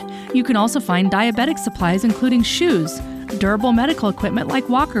Hallmark. You can also find diabetic supplies including shoes, durable medical equipment like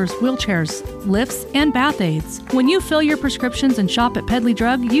walkers, wheelchairs, lifts, and bath aids. When you fill your prescriptions and shop at Pedley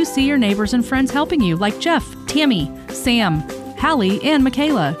Drug, you see your neighbors and friends helping you like Jeff, Tammy, Sam, Hallie, and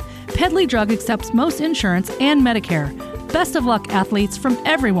Michaela. Pedley Drug accepts most insurance and Medicare. Best of luck, athletes, from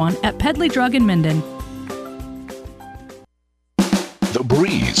everyone at Pedley Drug in Minden. The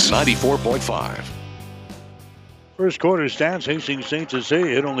Breeze 94.5. First quarter stats, Hastings St.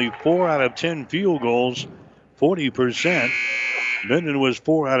 Cecilia hit only 4 out of 10 field goals, 40%. Minden was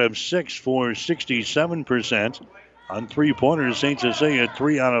 4 out of 6 for 67%. On three-pointers, St. Cecilia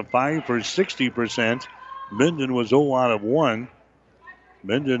 3 out of 5 for 60%. Minden was 0 out of 1.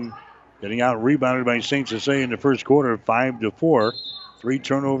 Minden Getting out rebounded by St. Cecilia in the first quarter, 5-4. 3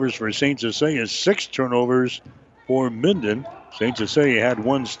 turnovers for St. Cecilia, 6 turnovers for Minden. St. Cecilia had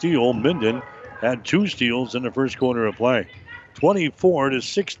 1 steal. Minden had 2 steals in the first quarter of play.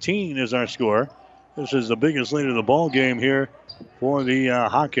 24-16 is our score. This is the biggest lead of the ball game here for the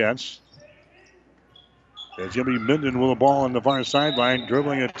Hawkettes. It's going to be Minden with the ball on the far sideline,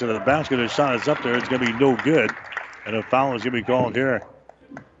 dribbling it to the basket. The shot is up there. It's going to be no good. And a foul is going to be called here.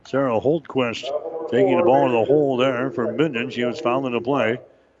 Sarah Holtquist taking the ball to the hole there for Minden. She was fouled in the play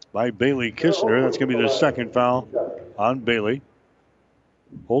by Bailey Kistner. That's going to be the second foul on Bailey.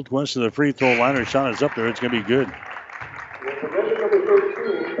 Holtquist to the free throw line. Her shot is up there. It's going to be good.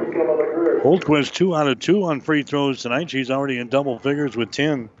 Holtquist 2 out of 2 on free throws tonight. She's already in double figures with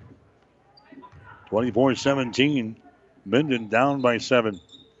 10. 24-17. Minden down by 7.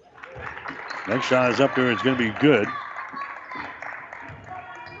 Next shot is up there. It's going to be good.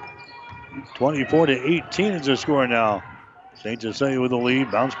 24-18 is the score now. St. Cecilia with the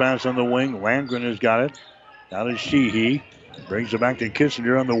lead. Bounce pass on the wing. Landgren has got it. Now to Sheehy. Brings it back to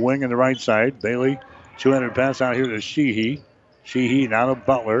Kissinger on the wing on the right side. Bailey, 200 pass out here to Sheehy. Sheehy now to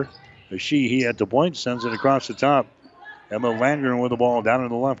Butler. The Sheehy at the point sends it across the top. Emma Landgren with the ball down in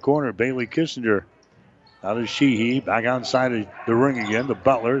the left corner. Bailey Kissinger. Now to Sheehy. Back outside of the ring again. To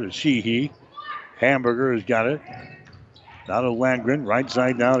Butler. To Sheehy. Hamburger has got it. Now to Landgren. Right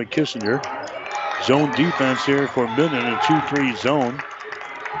side now to Kissinger. Zone defense here for Minden. A 2-3 zone.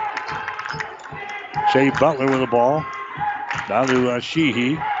 Shea Butler with the ball. Now to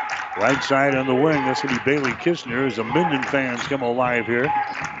Sheehy. Right side on the wing. That's going to be Bailey Kissinger as the Minden fans come alive here.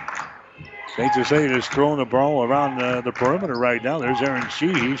 St. Cecilia is throwing the ball around the perimeter right now. There's Erin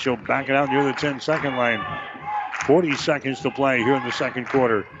Sheehy. She'll back it out near the 10-second line. 40 seconds to play here in the second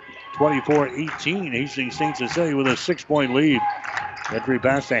quarter. 24-18. Hastings St. Cecilia with a 6-point lead. Entry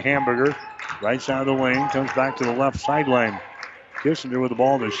pass to Hamburger. Right side of the lane. Comes back to the left sideline. Kissinger with the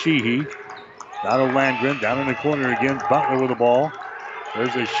ball to Sheehy. Now to Landgren. Down in the corner again. Butler with the ball.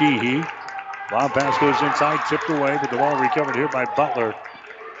 There's a Sheehy. Long pass goes inside. Tipped away. But the ball recovered here by Butler.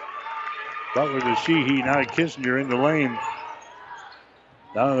 Butler to Sheehy. Now to Kissinger in the lane.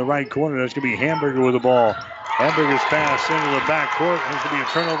 Down in the right corner. That's going to be Hamburger with the ball. Hamburger's pass into the back court. There's going to be a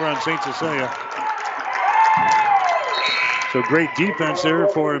turnover on St. Cecilia. So great defense there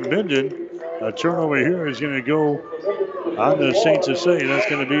for Minden. A turnover here is going to go on to St. Cecilia. That's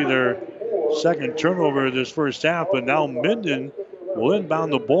going to be their second turnover of this first half. But now Minden will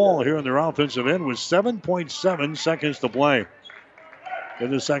inbound the ball here on their offensive end with 7.7 seconds to play in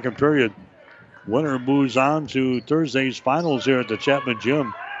the second period. Winner moves on to Thursday's finals here at the Chapman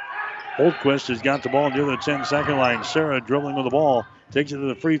Gym. Holtquist has got the ball near the 10-second line. Sarah dribbling with the ball. Takes it to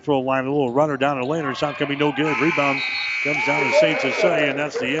the free throw line. A little runner down the lane. Her shot going to be no good. Rebound comes down to St. Cecilia, and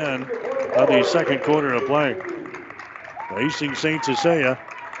that's the end of the second quarter of play. Hastings St. Cecilia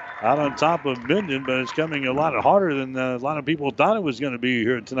out on top of Minden, but it's coming a lot harder than a lot of people thought it was going to be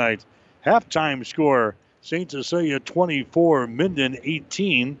here tonight. Halftime score, St. Cecilia 24, Minden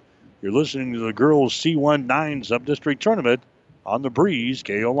 18. You're listening to the girls C19 Sub-District Tournament on the Breeze,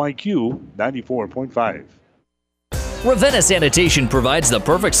 KOIQ 94.5. Ravenna Sanitation provides the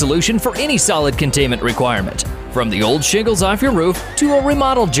perfect solution for any solid containment requirement. From the old shingles off your roof to a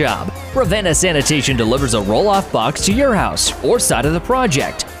remodel job, Ravenna Sanitation delivers a roll-off box to your house or side of the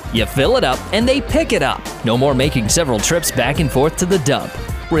project. You fill it up and they pick it up. No more making several trips back and forth to the dump.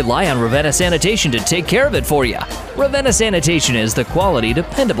 Rely on Ravenna Sanitation to take care of it for you. Ravenna Sanitation is the quality,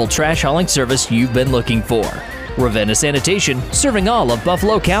 dependable trash hauling service you've been looking for. Ravenna Sanitation, serving all of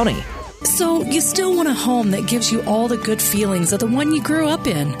Buffalo County. So you still want a home that gives you all the good feelings of the one you grew up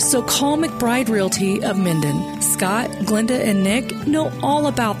in. So call McBride Realty of Minden. Scott, Glenda, and Nick know all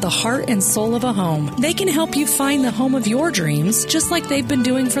about the heart and soul of a home. They can help you find the home of your dreams, just like they've been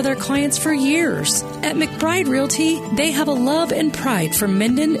doing for their clients for years. At McBride Realty, they have a love and pride for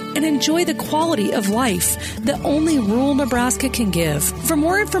Minden and enjoy the quality of life that only rural Nebraska can give. For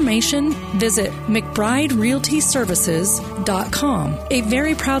more information, visit McBrideRealtyServices.com. A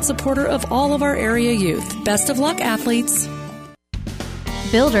very proud supporter of all of our area youth. Best of luck, athletes.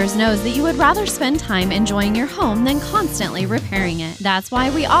 Builders knows that you would rather spend time enjoying your home than constantly repairing it. That's why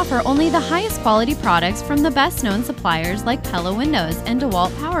we offer only the highest quality products from the best known suppliers like Pella Windows and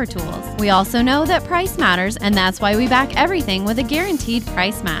DeWalt Power Tools. We also know that price matters, and that's why we back everything with a guaranteed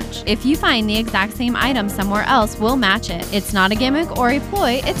price match. If you find the exact same item somewhere else, we'll match it. It's not a gimmick or a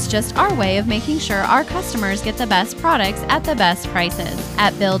ploy, it's just our way of making sure our customers get the best products at the best prices.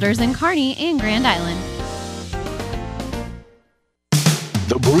 At Builders in Kearney and Grand Island.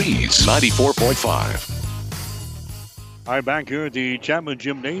 The Breeze 94.5. All right, back here at the Chapman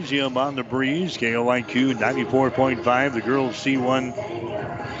Gymnasium on the breeze. KOIQ 94.5, the girls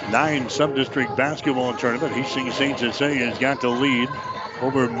C1 9 sub-district basketball tournament. Hastings St. Cecilia has got the lead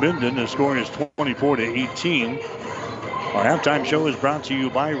over Minden. The score is 24-18. Our halftime show is brought to you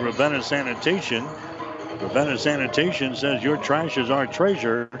by Ravenna Sanitation. Ravenna Sanitation says your trash is our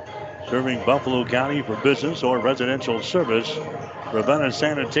treasure, serving Buffalo County for business or residential service. Ravenna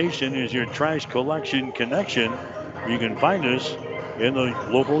Sanitation is your trash collection connection. You can find us in the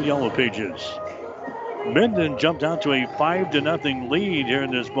local yellow pages. Minden jumped out to a 5-0 lead here in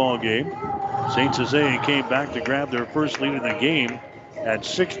this ball game. St. Cecilia came back to grab their first lead of the game at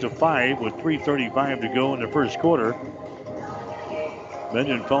 6-5 with 3:35 to go in the first quarter.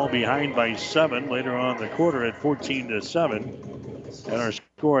 Minden fell behind by 7 later on in the quarter at 14-7. And our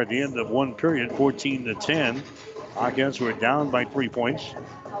score at the end of one period, 14-10. Hawkins were down by 3 points.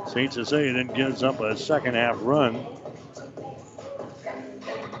 St. Cecilia then gives up a second half run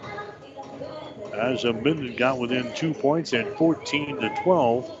as Minden got within 2 points at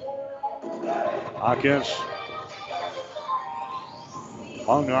 14-12. Hawkins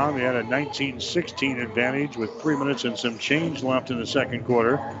hung on. They had a 19-16 advantage with 3 minutes and some change left in the second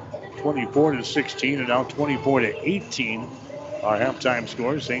quarter. 24-16 and now 24-18. Our halftime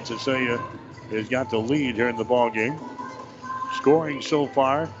score. St. Cecilia has got the lead here in the ball game. Scoring so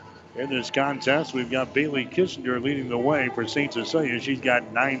far in this contest, we've got Bailey Kissinger leading the way for St. Cecilia. She's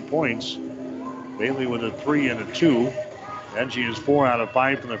got 9 points. Bailey with a 3 and a 2. And she is 4 out of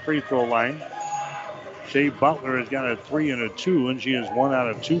 5 from the free throw line. Shea Butler has got a 3 and a 2, and she is 1 out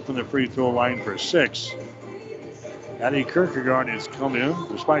of 2 from the free throw line for 6. Addie Kierkegaard has come in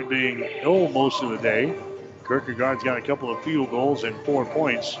despite being ill most of the day. Kierkegaard's got a couple of field goals and 4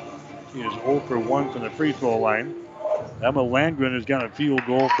 points. She is 0 for 1 from the free throw line. Emma Landgren has got a field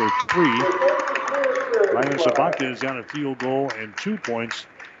goal for 3. Ryan Sabaka has got a field goal and 2 points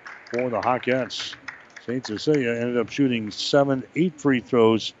for the Hawkettes. St. Cecilia ended up shooting 8 free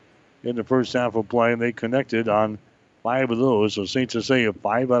throws in the first half of play, and they connected on 5 of those. So St. Cecilia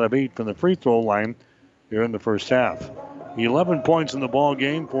 5 out of 8 from the free throw line here in the first half. 11 points in the ball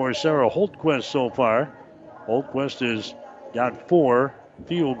game for Sarah Holtquist so far. Holtquist has got 4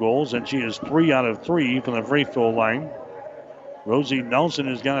 field goals, and she is 3 out of 3 from the free throw line. Rosie Nelson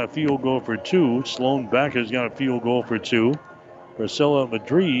has got a field goal for 2. Sloan Beck has got a field goal for 2. Priscilla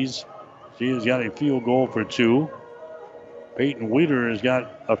Madriz, she has got a field goal for 2. Peyton Weeder has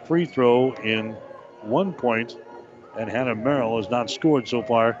got a free throw in 1 point, and Hannah Merrill has not scored so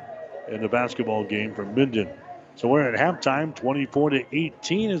far in the basketball game for Minden. So we're at halftime.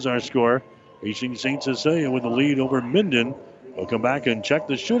 24-18 is our score. Hastings St. Cecilia with the lead over Minden. We'll come back and check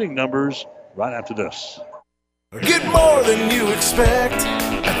the shooting numbers right after this. Get more than you expect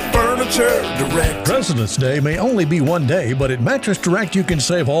at Furniture Direct. President's Day may only be one day, but at Mattress Direct you can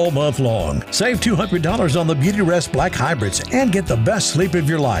save all month long. Save $200 on the Beauty Rest Black Hybrids and get the best sleep of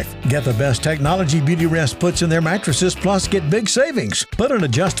your life. Get the best technology Beauty Rest puts in their mattresses, plus get big savings. Put an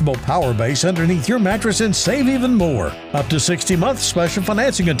adjustable power base underneath your mattress and save even more. Up to 60 months special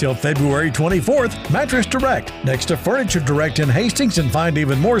financing until February 24th. Mattress Direct, next to Furniture Direct in Hastings, and find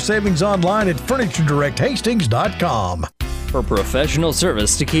even more savings online at FurnitureDirectHastings.com. For professional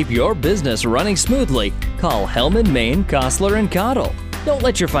service to keep your business running smoothly, call Hellman, Maine, Kostler, and Cottle. Don't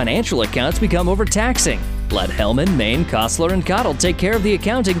let your financial accounts become overtaxing. Let Hellman, Maine, Kostler, and Cottle take care of the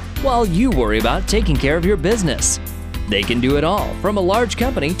accounting while you worry about taking care of your business. They can do it all, from a large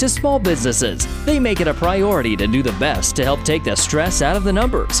company to small businesses. They make it a priority to do the best to help take the stress out of the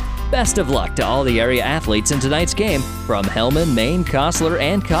numbers. Best of luck to all the area athletes in tonight's game from Hellman, Maine, Kostler,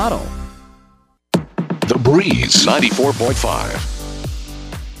 and Cottle. The Breeze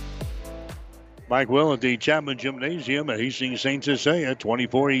 94.5. Mike Will at the Chapman Gymnasium at Hastings St. Cecilia.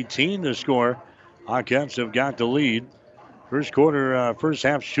 24-18 the score. Hawkettes have got the lead. First quarter, first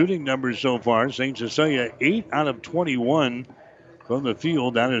half shooting numbers so far. St. Cecilia 8 out of 21 from the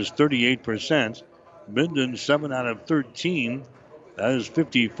field. That is 38%. Minden 7 out of 13. That is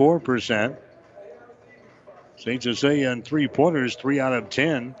 54%. St. Cecilia in 3-pointers 3 out of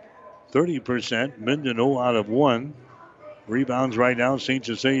 10. 30%. Minden 0 out of 1. Rebounds right now. St.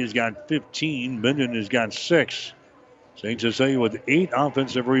 Cecilia's got 15. Minden has got 6. St. Cecilia with 8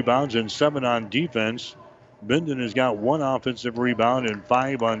 offensive rebounds and 7 on defense. Minden has got 1 offensive rebound and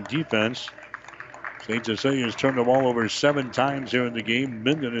 5 on defense. St. Cecilia has turned the ball over 7 times here in the game.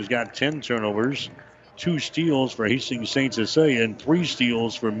 Minden has got 10 turnovers. 2 steals for Hastings St. Cecilia and 3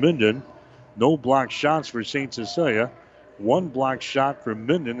 steals for Minden. No blocked shots for St. Cecilia. 1 blocked shot for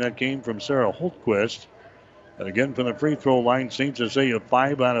Minden. That came from Sarah Holtquist. And again from the free throw line, St. Cecilia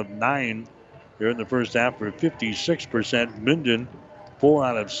 5 out of 9 here in the first half for 56%. Minden, 4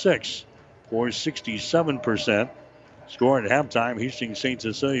 out of 6 for 67%. Score at halftime, Hastings St.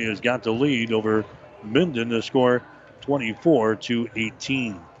 Cecilia has got the lead over Minden to score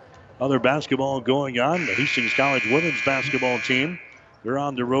 24-18. Other basketball going on. The Hastings College women's basketball team, they're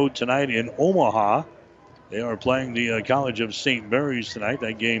on the road tonight in Omaha. They are playing the College of St. Mary's tonight.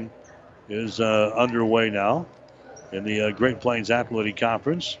 That game is underway now in the Great Plains Athletic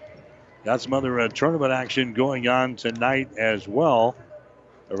Conference. Got some other tournament action going on tonight as well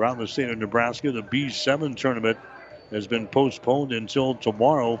around the state of Nebraska. The B7 tournament has been postponed until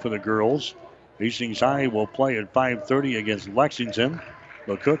tomorrow for the girls. Hastings High will play at 5:30 against Lexington.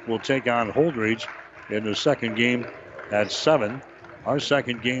 McCook will take on Holdridge in the second game at 7. Our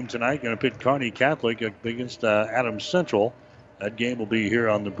second game tonight going to pit Kearney Catholic against Adams Central. That game will be here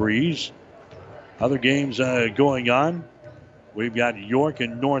on the Breeze. Other games going on. We've got York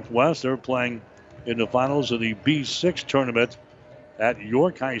and Northwest. They're playing in the finals of the B6 tournament at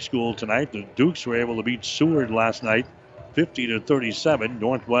York High School tonight. The Dukes were able to beat Seward last night 50-37.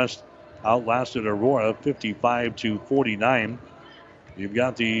 Northwest outlasted Aurora 55-49. You've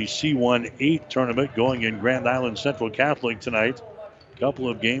got the C1-8 tournament going in Grand Island Central Catholic tonight. A couple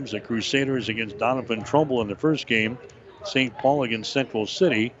of games, the Crusaders against Donovan Trumbull in the first game. St. Paul against Central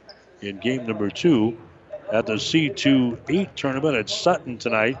City in game number 2. At the C2-8 tournament at Sutton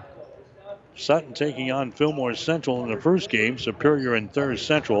tonight. Sutton taking on Fillmore Central in the first game. Superior and Third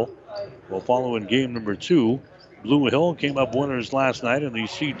Central will follow in game number 2. Blue Hill came up winners last night in the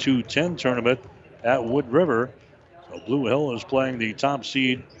C2-10 tournament at Wood River. So Blue Hill is playing the top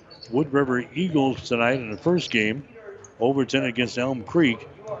seed Wood River Eagles tonight in the first game. Overton against Elm Creek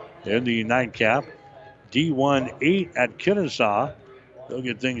in the nightcap. D1-8 at Kennesaw. They'll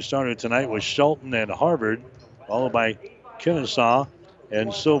get things started tonight with Shelton and Harvard, followed by Kennesaw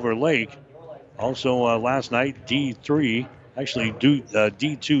and Silver Lake. Also last night,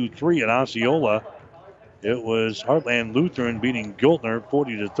 D2-3 at Osceola. It was Heartland Lutheran beating Giltner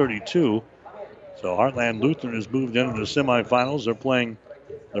 40-32. So Heartland Lutheran has moved into the semifinals. They're playing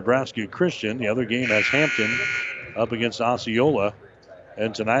Nebraska Christian. The other game has Hampton up against Osceola.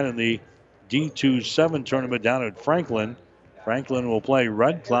 And tonight in the D2-7 tournament down at Franklin, Franklin will play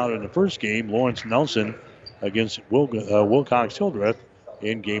Red Cloud in the first game. Lawrence Nelson against Wilcox Hildreth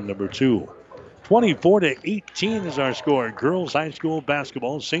in game number 2. 24-18 is our score. Girls high school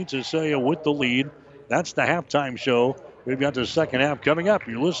basketball. St. Cecilia with the lead. That's the halftime show. We've got the second half coming up.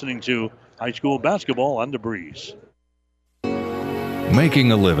 You're listening to high school basketball on the Breeze.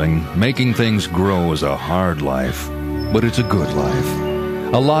 Making a living, making things grow is a hard life, but it's a good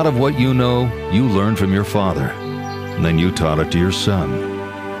life. A lot of what you know, you learned from your father. And then you taught it to your son.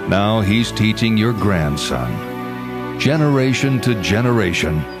 Now he's teaching your grandson. Generation to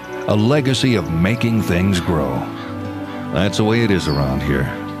generation, a legacy of making things grow. That's the way it is around here.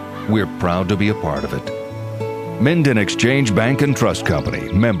 We're proud to be a part of it. Minden Exchange Bank and Trust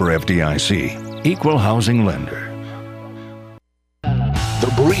Company, member FDIC, equal housing lender.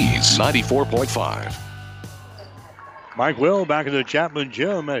 The Breeze 94.5. Mike Will back at the Chapman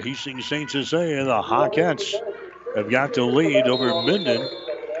Gym at Hastings St. Cecilia. The Hawkettes have got the lead over Minden.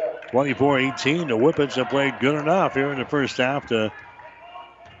 24-18. The Whippets have played good enough here in the first half to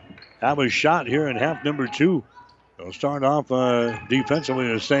have a shot here in half number 2. They'll start off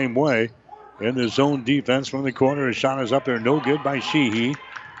defensively the same way. In the zone defense from the corner. A shot is up there. No good by Sheehy.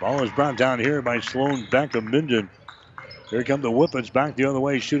 Ball is brought down here by Sloan Beck of Minden. Here come the Whippets back the other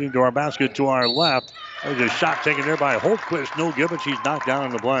way, shooting to our basket to our left. There's a shot taken there by Holtquist. No good, but she's knocked down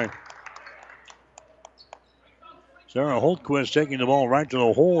on the play. Sarah Holtquist taking the ball right to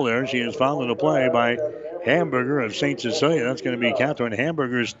the hole there. She is fouled in the play by Hamburger of St. Cecilia. That's going to be Catherine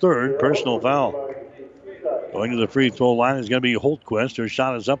Hamburger's third personal foul. Going to the free throw line is going to be Holtquist. Her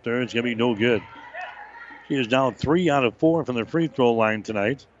shot is up there. It's going to be no good. She is now 3 out of 4 from the free throw line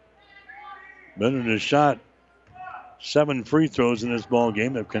tonight. Minden has shot 7 free throws in this ball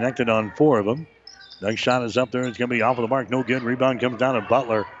game. They've connected on 4 of them. Next shot is up there. It's going to be off of the mark. No good. Rebound comes down to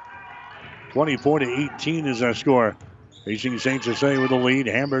Butler. 24-18 is our score. Hastings St. Cecilia with the lead.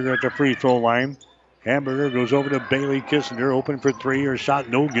 Hamburger at the free throw line. Hamburger goes over to Bailey Kissinger. Open for 3. Her shot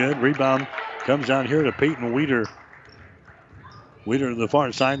no good. Rebound comes down here to Peyton Weeder. Weeder to the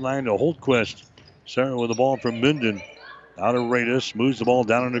far sideline to Holtquist. Sarah with the ball from Minden. Out of Radis. Moves the ball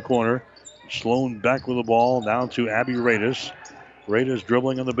down in the corner. Sloan Beck with the ball down to Abby Radis. Radis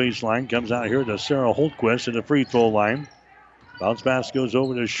dribbling on the baseline. Comes out here to Sarah Holtquist at the free throw line. Bounce pass goes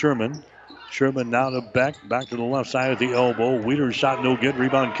over to Sherman. Sherman now to Beck. Back to the left side at the elbow. Weeder's shot no good.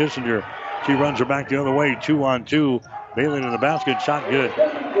 Rebound Kissinger. She runs her back the other way. 2-on-2. Bailey to the basket. Shot good.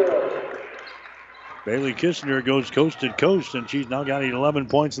 Bailey Kissinger goes coast to coast, and she's now got 11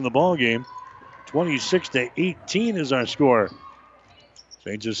 points in the ball game. 26-18 is our score.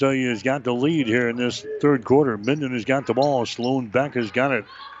 St. Cecilia has got the lead here in this third quarter. Minden has got the ball. Sloan Beck has got it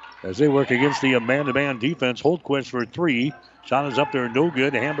as they work against the man-to-man defense. Holtquist for three. Shot is up there, no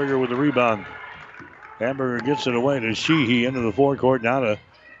good. Hamburger with the rebound. Hamburger gets it away to Sheehy into the forecourt. Now to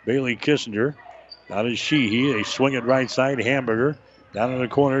Bailey Kissinger. Now to Sheehy. They swing it right side. Hamburger down in the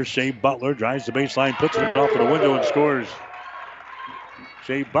corner. Shea Butler drives the baseline, puts it off to the window and scores.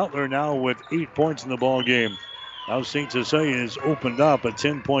 Shea Butler now with 8 points in the ball game. Now St. Cecilia has opened up a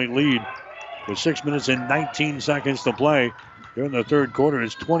 10-point lead with 6 minutes and 19 seconds to play. Here in the third quarter,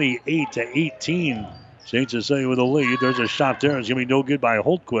 it's 28-18. St. Cecilia with a lead. There's a shot there. It's going to be no good by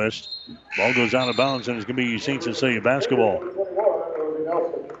Holtquist. Ball goes out of bounds, and it's going to be St. Cecilia basketball.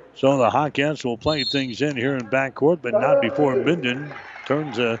 So the Hawkettes will play things in here in backcourt, but not before Minden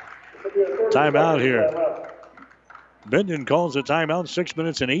turns a timeout here. Minden calls a timeout. 6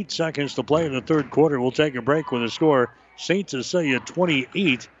 minutes and 8 seconds to play in the third quarter. We'll take a break with a score. St. Cecilia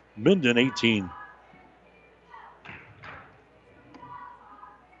 28, Minden 18.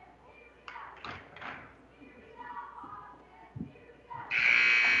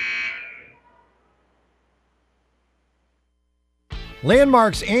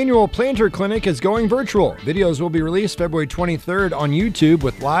 Landmark's annual Planter Clinic is going virtual. Videos will be released February 23rd on YouTube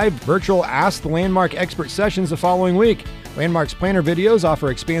with live virtual Ask the Landmark expert sessions the following week. Landmark's planter videos offer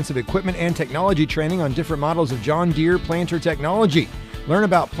expansive equipment and technology training on different models of John Deere planter technology. Learn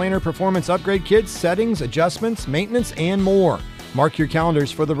about planter performance upgrade kits, settings, adjustments, maintenance, and more. Mark your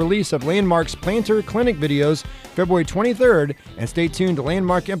calendars for the release of Landmark's Planter Clinic videos February 23rd, and stay tuned to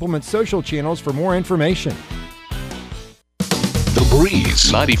Landmark Implement's social channels for more information. The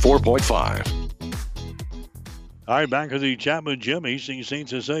Breeze 94.5. All right, back to the Chapman Gym. Hastings St.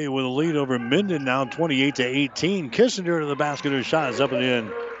 Cecilia with a lead over Minden now 28-18. Kissinger to the basket. Her shot is up and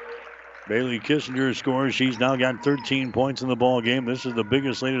in. Bailey Kissinger scores. She's now got 13 points in the ball game. This is the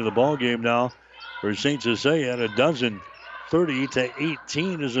biggest lead of the ball game now for St. Cecilia at a dozen.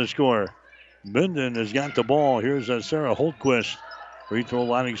 30-18 is the score. Minden has got the ball. Here's Sarah Holtquist. Free throw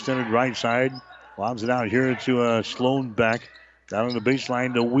line extended right side. Lobs it out here to Sloan Beck. Down on the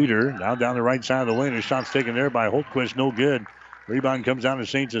baseline to Weeder. Now down the right side of the lane. A shot's taken there by Holtquist. No good. Rebound comes down to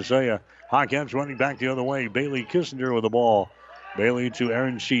St. Cecilia. Hawkettes running back the other way. Bailey Kissinger with the ball. Bailey to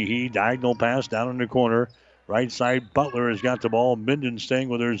Aaron Sheehy. Diagonal pass down in the corner. Right side, Butler has got the ball. Minden staying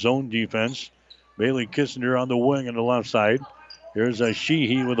with their zone defense. Bailey Kissinger on the wing on the left side. Here's a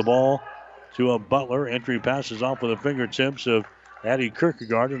Sheehy with the ball to a Butler. Entry passes off with the fingertips of Addie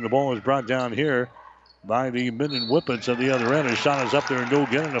Kierkegaard, and the ball is brought down here by the Minden Whippets at the other end. A shot is up there and no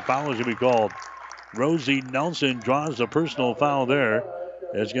good, and a foul is going to be called. Rosie Nelson draws a personal foul there.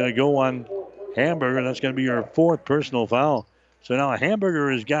 It's going to go on Hamburger. That's going to be her fourth personal foul. So now Hamburger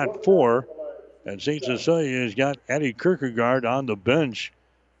has got 4, and St. Cecilia has got Addie Kierkegaard on the bench.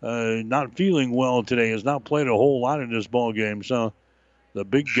 Not feeling well today. Has not played a whole lot in this ball game. So the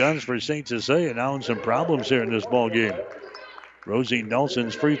big guns for St. Cecilia now in some problems here in this ball game. Rosie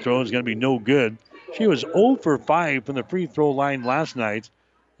Nelson's free throw is going to be no good. She was 0 for 5 from the free throw line last night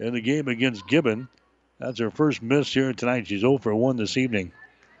in the game against Gibbon. That's her first miss here tonight. She's 0 for 1 this evening.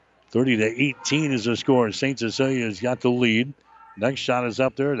 30-18 is the score. St. Cecilia has got the lead. Next shot is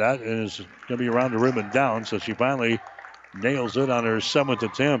up there. That is going to be around the rim and down, so she finally nails it on her 7th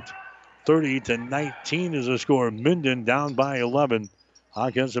attempt. 30-19 is the score. Minden down by 11.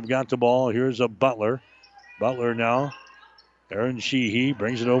 Hawkins have got the ball. Here's a Butler. Butler now. Aaron Sheehy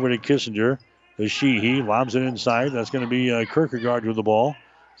brings it over to Kissinger. The Sheehy lobs it inside. That's going to be Kierkegaard with the ball.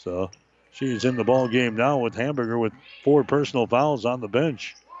 So she is in the ball game now with Hamburger with 4 personal fouls on the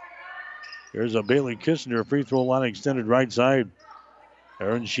bench. Here's a Bailey Kissinger free throw line extended right side.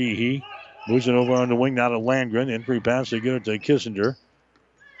 Aaron Sheehy moves it over on the wing now to Landgren. Entry pass to get it to Kissinger.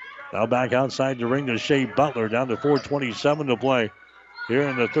 Now back outside the ring to Shea Butler. Down to 4:27 to play here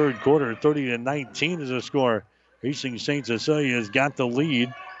in the third quarter. 30-19 is the score. Hastings St. Cecilia has got the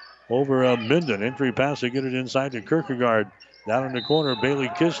lead over Minden. Entry pass to get it inside to Kierkegaard. Down in the corner, Bailey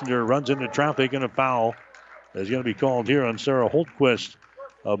Kissinger runs into traffic, and a foul is going to be called here on Sarah Holtquist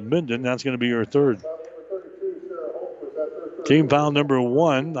of Minden. That's going to be her third. Team foul number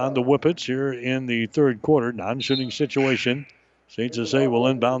 1 on the Whippets here in the third quarter. Non-shooting situation. St. Cecilia will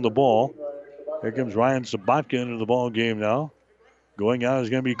inbound the ball. Here comes Ryan Sabatka into the ball game now. Going out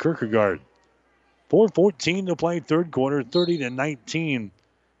is going to be Kierkegaard. 4:14 to play third quarter, 30-19.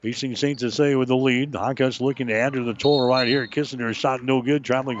 Hastings St. Cecilia with the lead. The Hawkeyes looking to add to the total right here. Kissinger shot no good.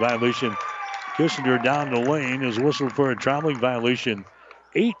 Traveling violation. Kissinger down the lane is whistled for a traveling violation.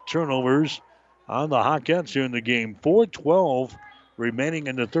 8 turnovers on the Hawkettes here in the game. 4:12 remaining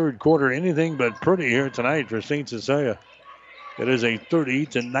in the third quarter. Anything but pretty here tonight for St. Cecilia. It is a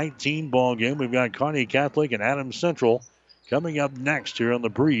 30-19 ball game. We've got Kearney Catholic and Adams Central coming up next here on the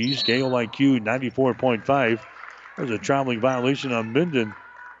Breeze. KOIQ 94.5. There's a traveling violation on Minden.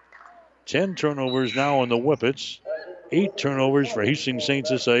 10 turnovers now on the Whippets. 8 turnovers for Hastings St.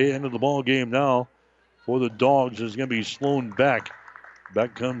 Cecilia. Into the ball game now for the Dogs is going to be Sloan Beck.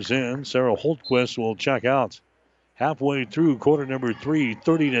 Beck comes in. Sarah Holtquist will check out. Halfway through quarter number 3,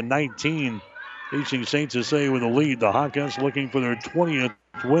 30-19. Hastings St. Cecilia with a lead. The Hawkeyes looking for their 20th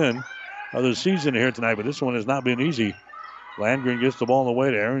win of the season here tonight, but this one has not been easy. Landgren gets the ball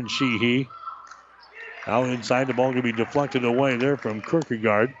away to Aaron Sheehy. Out inside, the ball going to be deflected away there from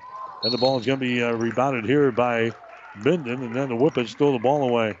Kierkegaard. And the ball is going to be rebounded here by Minden, and then the Whippets throw the ball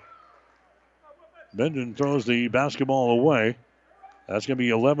away. Minden throws the basketball away. That's going to be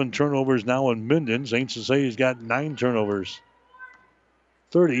 11 turnovers now on Minden. St. Cecilia's got 9 turnovers.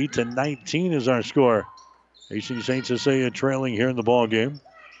 30-19 is our score. Hastings St. Cecilia trailing here in the ball game.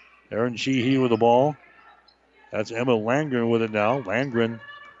 Aaron Sheehy with the ball. That's Emma Landgren with it now. Landgren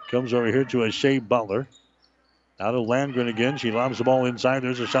comes over here to a Shea Butler. Now to Landgren again. She lobs the ball inside.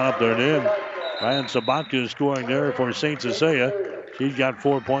 There's a shot up there and in. Ryan Sabatka is scoring there for St. Cecilia. She's got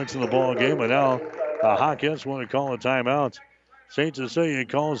 4 points in the ball game, but now the Hawkeyes want to call a timeout. St. Cecilia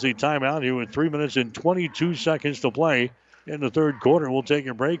calls the timeout here with 3 minutes and 22 seconds to play in the third quarter. We'll take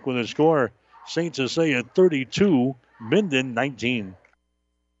a break with a score. St. Cecilia 32, Minden 19.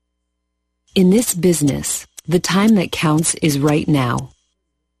 In this business, the time that counts is right now.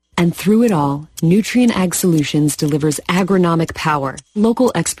 And through it all, Nutrien Ag Solutions delivers agronomic power,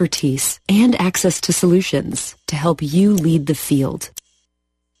 local expertise, and access to solutions to help you lead the field.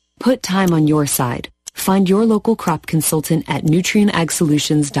 Put time on your side. Find your local crop consultant at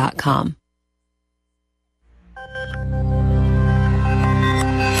nutrienagsolutions.com.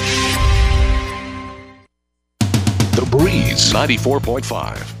 The Breeze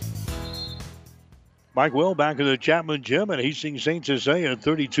 94.5. Mike Will back at the Chapman Gym, and Hastings St. Cecilia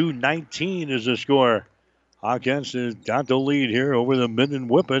 32-19 is the score. Hawkins has got the lead here over the Minden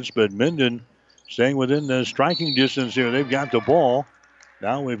Whippets, but Minden staying within the striking distance here. They've got the ball.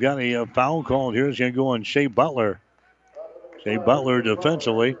 Now we've got a foul called here. It's going to go on Shea Butler. Shea Butler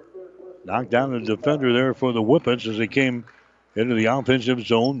defensively knocked down the defender there for the Whippets as they came into the offensive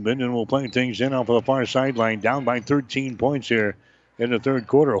zone. Minden will play things in off of the far sideline, down by 13 points here in the third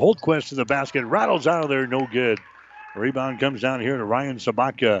quarter. Holtquist to the basket, rattles out of there, no good. Rebound comes down here to Ryan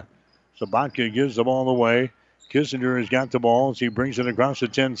Sabatka. Sabatka gives the ball away. Kissinger has got the ball as he brings it across the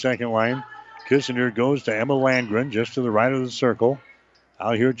 10-second line. Kissinger goes to Emma Landgren just to the right of the circle.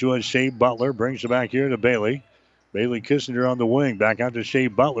 Out here to a Shea Butler, brings it back here to Bailey. Bailey Kissinger on the wing, back out to Shea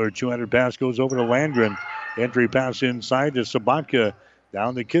Butler. 200 pass goes over to Landgren. Entry pass inside to Sabatka.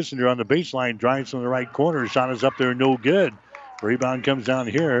 Down to Kissinger on the baseline, drives from the right corner. Shot is up there, no good. Rebound comes down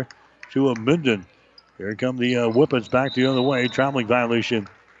here to a Minden. Here come the Whippets back the other way. Traveling violation.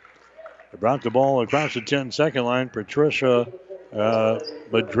 They brought the ball across the 10-second line. Patricia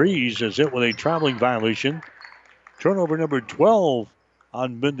Madriz is hit with a traveling violation. Turnover number 12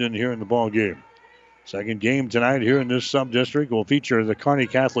 on Minden here in the ball game. Second game tonight here in this sub-district will feature the Kearney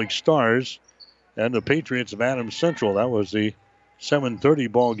Catholic Stars and the Patriots of Adams Central. That was the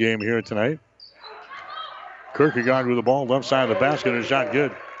 7:30 ball game here tonight. Kierkegaard with the ball left side of the basket and shot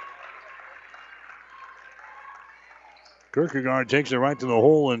good. Kierkegaard takes it right to the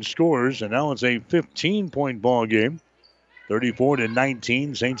hole and scores, and now it's a 15-point ball game.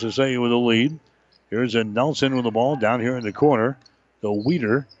 34-19, St. Cecilia with the lead. Here's a Nelson with the ball down here in the corner. The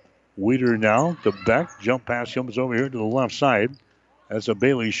Weeder. Weeder now to Beck. Jump pass comes over here to the left side. That's a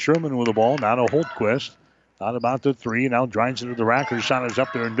Bailey Sherman with the ball. Now to Holtquist. Not about the three. Now drives into the rack. Her shot is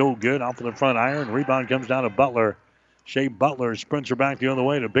up there. No good. Off of the front iron. Rebound comes down to Butler. Shea Butler sprints her back the other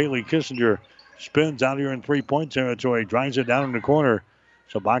way to Bailey Kissinger. Spins out here in three-point territory. Drives it down in the corner.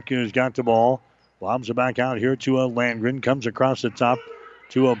 Sabatka has got the ball. Lobs it back out here to a Landgren. Comes across the top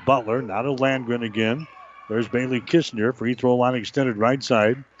to a Butler. Now to Landgren again. There's Bailey Kissinger. Free throw line extended right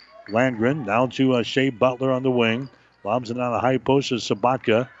side. Landgren now to Shea Butler on the wing. Lobs it on the high post to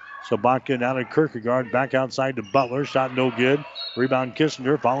Sabatka. Sabatka now to Kierkegaard. Back outside to Butler. Shot no good. Rebound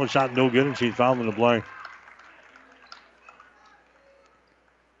Kissinger. Follow shot no good, and she's fouled in the play.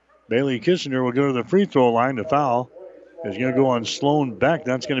 Bailey Kissinger will go to the free throw line. The foul is going to go on Sloan Beck.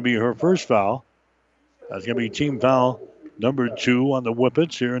 That's going to be her first foul. That's going to be team foul number 2 on the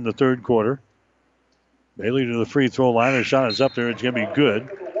Whippets here in the third quarter. Bailey to the free throw line. Her shot is up there. It's going to be good.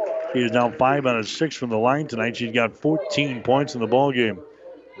 She is now 5 out of 6 from the line tonight. She's got 14 points in the ball game.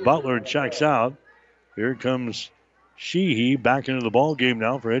 Butler checks out. Here comes Sheehy back into the ball game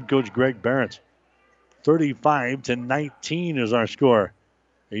now for head coach Greg Barrett. 35-19 is our score.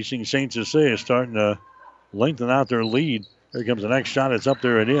 Hastings St. Cecilia starting to lengthen out their lead. Here comes the next shot. It's up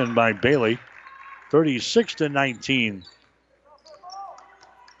there and in by Bailey. 36-19.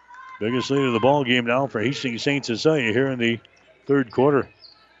 Biggest lead of the ball game now for Hastings St. Cecilia here in the third quarter.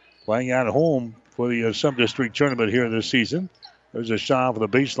 Playing at home for the sub-district tournament here this season. There's a shot off of the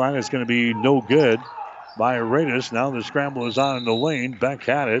baseline. It's going to be no good by Arenas. Now the scramble is on in the lane. Beck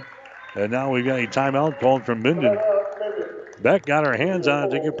had it. And now we've got a timeout called from Minden. Beck got her hands on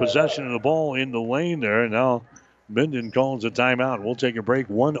it to get possession of the ball in the lane there. And now Minden calls a timeout. We'll take a break.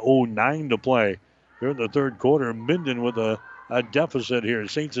 1:09 to play here in the third quarter. Minden with a deficit here.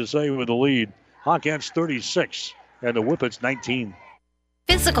 St. Cecilia with the lead. Hawkettes 36 and the Whippets 19.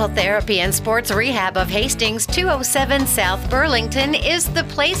 Physical Therapy and Sports Rehab of Hastings, 207 South Burlington, is the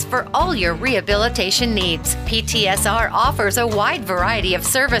place for all your rehabilitation needs. PTSR offers a wide variety of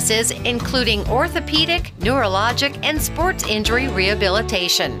services, including orthopedic, neurologic, and sports injury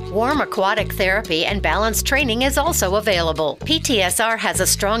rehabilitation. Warm aquatic therapy and balance training is also available. PTSR has a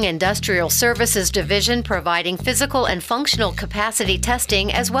strong industrial services division providing physical and functional capacity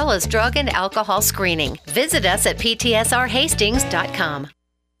testing as well as drug and alcohol screening. Visit us at ptsrhastings.com.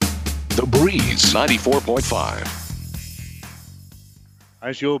 The Breeze 94.5.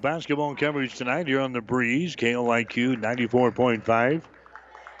 High school basketball coverage tonight here on The Breeze, KLIQ 94.5.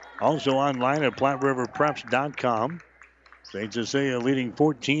 Also online at PlatteRiverPreps.com. St. Cecilia leading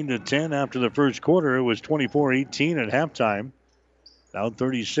 14-10 after the first quarter. It was 24-18 at halftime. Now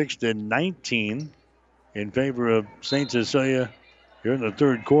 36-19 in favor of St. Cecilia here in the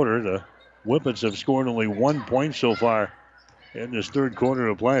third quarter. The Whippets have scored only 1 point so far in this third quarter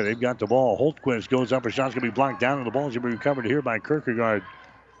of play. They've got the ball. Holtquist goes up. A shot's going to be blocked down, and the ball's going to be recovered here by Kierkegaard.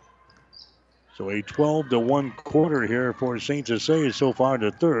 So a 12-1 quarter here for St. Cecilia so far.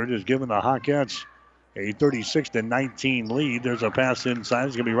 The third has given the Hawkettes a 36-19 lead. There's a pass inside.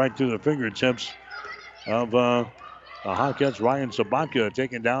 It's going to be right through the fingertips of the Hawkettes. Ryan Sabatka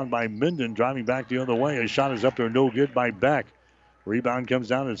taken down by Minden, driving back the other way. A shot is up there, no good by Beck. Rebound comes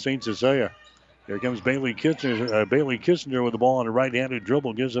down to St. Cecilia. Here comes Bailey Kissinger with the ball on a right-handed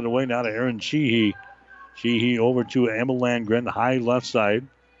dribble. Gives it away now to Aaron Sheehy. Sheehy over to Emma Landgren, high left side.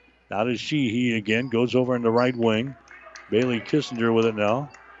 Now to Sheehy again. Goes over in the right wing. Bailey Kissinger with it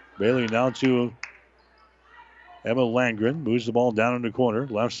now. Bailey now to Emma Landgren. Moves the ball down in the corner.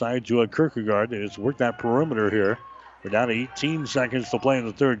 Left side to a Kierkegaard. It's worked that perimeter here. We're down to 18 seconds to play in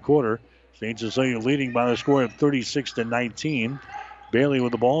the third quarter. St. Cecilia leading by the score of 36-19. Bailey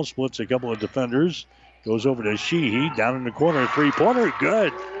with the ball, splits a couple of defenders. Goes over to Sheehy, down in the corner, three-pointer,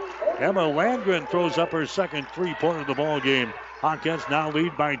 good. Emma Landgren throws up her second three-pointer of the ball game. Hawkettes now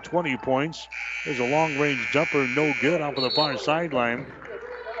lead by 20 points. There's a long-range jumper, no good, off of the far sideline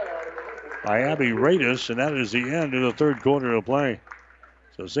by Abby Radis, and that is the end of the third quarter of play.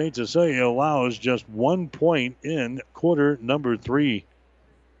 So St. Cecilia allows just 1 point in quarter number 3.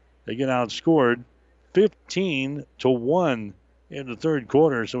 They get outscored 15-1. In the third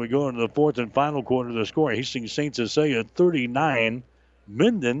quarter, so we go into the fourth and final quarter. The score: Hastings St. Cecilia 39,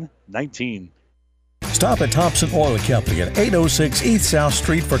 Minden 19. Stop at Thompson Oil Company at 806 East South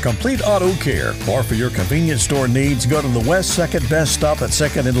Street for complete auto care. Or for your convenience store needs, go to the West 2nd Best Stop at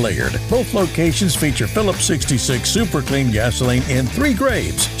 2nd and Laird. Both locations feature Phillips 66 Super Clean gasoline in 3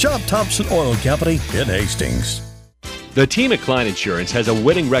 grades. Shop Thompson Oil Company in Hastings. The team at Klein Insurance has a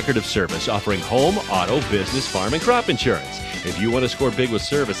winning record of service, offering home, auto, business, farm, and crop insurance. If you want to score big with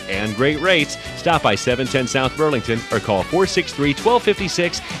service and great rates, stop by 710 South Burlington or call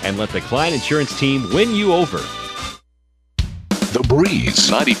 463-1256 and let the Klein Insurance team win you over. The Breeze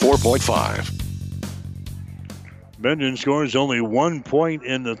 94.5. Minden scores only 1 point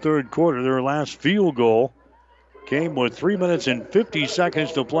in the third quarter. Their last field goal came with 3 minutes and 50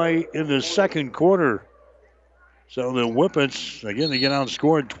 seconds to play in the second quarter. So the Whippets, again, they get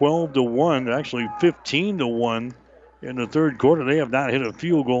outscored 12-1, actually 15-1 in the third quarter. They have not hit a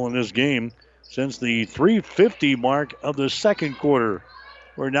field goal in this game since the 3:50 mark of the second quarter.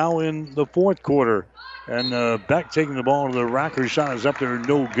 We're now in the fourth quarter. And Beck taking the ball to the rack. Her shot is up there,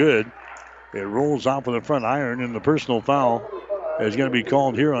 no good. It rolls off of the front iron, and the personal foul is going to be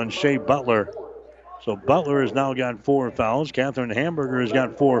called here on Shea Butler. So Butler has now got 4 fouls. Catherine Hamburger has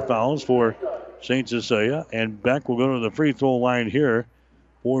got 4 fouls for St. Cecilia. And Beck will go to the free throw line here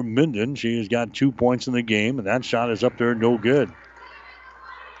for Minden. She has got 2 points in the game, and that shot is up there, no good.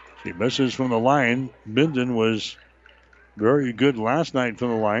 She misses from the line. Minden was very good last night from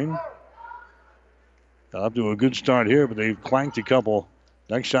the line. Up to a good start here, but they've clanked a couple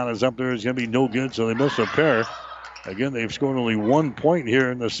Next shot is up there. It's going to be no good, so they miss a pair. Again, they've scored only 1 point here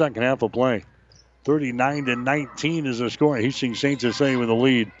in the second half of play. 39-19 is the score. Hastings St. Cecilia with the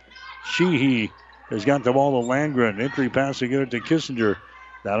lead. Sheehy has got the ball to Landgren. Entry pass to get it to Kissinger.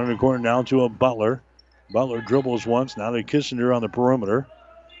 Down in the corner now to a Butler. Butler dribbles once. Now to Kissinger on the perimeter.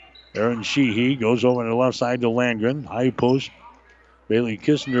 Aaron Sheehy goes over to the left side to Landgren. High post. Bailey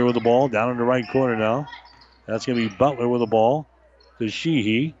Kissinger with the ball. Down in the right corner now. That's going to be Butler with the ball to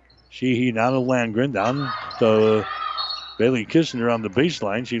Sheehy. Sheehy now to Landgren. Down to Bailey Kissinger on the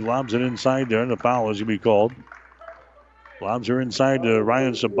baseline. She lobs it inside there, and the foul is going to be called. Lobs her inside to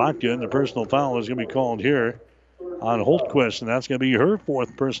Ryan Sabatka, and the personal foul is going to be called here on Holtquist, and that's going to be her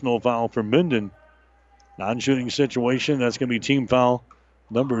fourth personal foul for Minden. Non-shooting situation. That's going to be team foul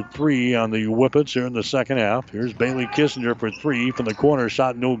number 3 on the Whippets here in the second half. Here's Bailey Kissinger for 3 from the corner.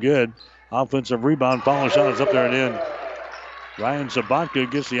 Shot no good. Offensive rebound. Follow shot is up there and in. Ryan Sabatka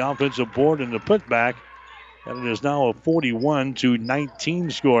gets the offensive board and the putback, and it is now a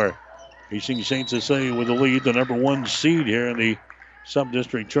 41-19 score. Hastings St. Cecilia with the lead, the number 1 seed here in the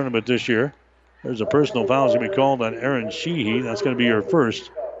sub-district tournament this year. There's a personal foul that's going to be called on Aaron Sheehy. That's going to be her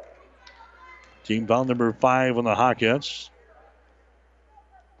first. Team foul number 5 on the Hawkettes.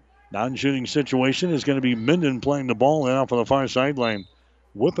 Non-shooting situation is going to be Minden playing the ball in off on the far sideline.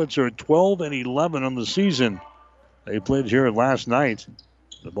 Whippets are 12-11 on the season. They played here last night.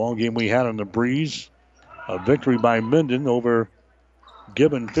 The ball game we had on the breeze. A victory by Minden over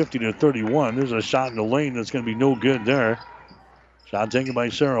Gibbon 50-31. There's a shot in the lane that's going to be no good there. Shot taken by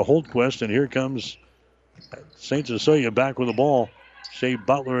Sarah Holtquist, and here comes St. Cecilia back with the ball. Shea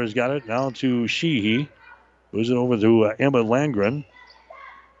Butler has got it now to Sheehy. Moves it over to Emma Landgren.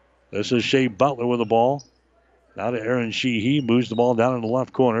 This is Shea Butler with the ball. Now to Aaron Sheehy. Moves the ball down in the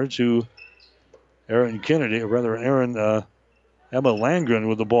left corner to Emma Landgren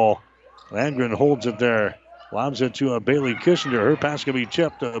with the ball. Landgren holds it there. Lobs it to Bailey Kissinger. Her pass can be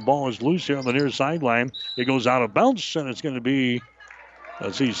tipped. The ball is loose here on the near sideline. It goes out of bounds, and it's going to be,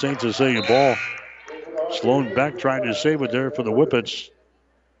 let's see, St. Cecilia ball. Sloan Beck trying to save it there for the Whippets.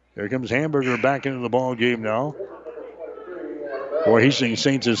 Here comes Hamburger back into the ball game now for Hastings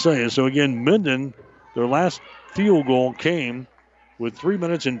St. Cecilia. So again, Minden, their last field goal came with 3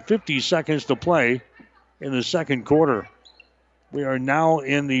 minutes and 50 seconds to play in the second quarter. We are now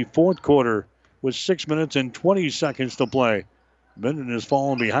in the fourth quarter with 6 minutes and 20 seconds to play. Minden has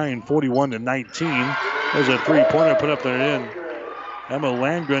fallen behind 41-19. There's a three-pointer put up there in. Emma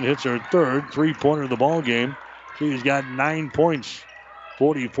Landgren hits her third three-pointer of the ball game. She's got 9 points.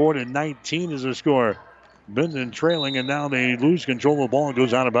 44-19 is the score. Minden trailing, and now they lose control of the ball and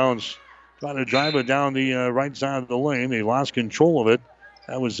goes out of bounds. Trying to drive it down the right side of the lane. They lost control of it.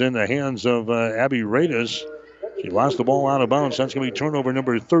 That was in the hands of Abby Radis. She lost the ball out of bounds. That's going to be turnover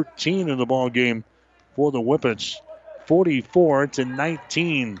number 13 in the ball game for the Whippets.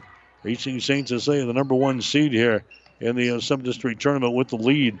 44-19. Hastings St. Cecilia, the number 1 seed here in the sub-district tournament with the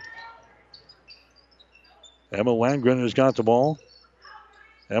lead. Emma Landgren has got the ball.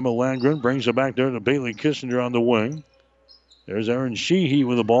 Emma Landgren brings it back there to Bailey Kissinger on the wing. There's Aaron Sheehy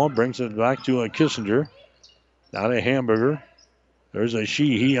with the ball. Brings it back to Kissinger. Now to Hamburger. There's a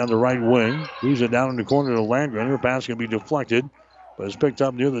Sheehy on the right wing. Moves it down in the corner to Landgren. Her pass can be deflected, but it's picked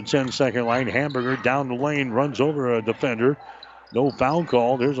up near the 10-second line. Hamburger down the lane, runs over a defender. No foul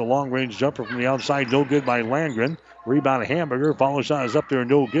call. There's a long-range jumper from the outside. No good by Landgren. Rebound Hamburger. Follow shot is up there.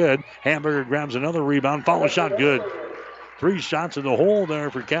 No good. Hamburger grabs another rebound. Follow shot good. 3 shots in the hole there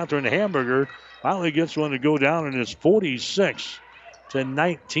for Catherine Hamburger. Finally gets one to go down, and it's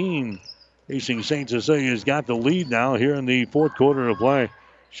 46-19. Hastings St. Cecilia's got the lead now here in the fourth quarter of play.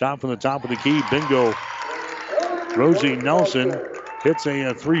 Shot from the top of the key. Bingo. Rosie Nelson hits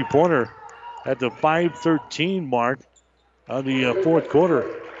a three-pointer at the 5:13 mark of the fourth quarter.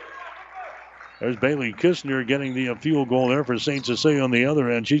 There's Bailey Kissinger getting the field goal there for St. Cecilia on the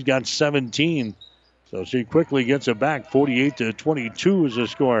other end. She's got 17. So she quickly gets it back. 48-22 is the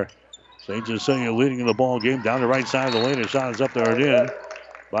score. St. Cecilia leading in the ball game down the right side of the lane. The shot is up there and in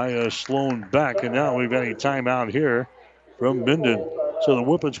by Sloan Beck. And now we've got a timeout here from Minden. So the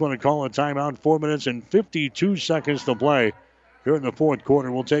Whippets want to call a timeout. 4 minutes and 52 seconds to play here in the fourth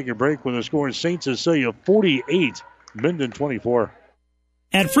quarter. We'll take a break with the score. St. Cecilia 48, Minden 24.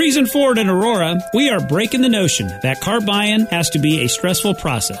 At Friesen Ford in Aurora, we are breaking the notion that car buying has to be a stressful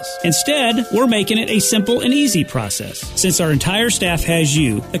process. Instead, we're making it a simple and easy process. Since our entire staff has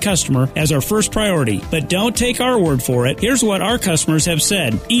you, the customer, as our first priority. But don't take our word for it. Here's what our customers have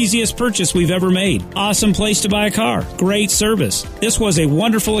said. Easiest purchase we've ever made. Awesome place to buy a car. Great service. This was a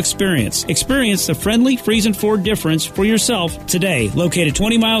wonderful experience. Experience the friendly Friesen Ford difference for yourself today. Located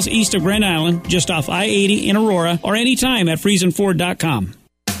 20 miles east of Grand Island, just off I-80 in Aurora, or anytime at FriesenFord.com.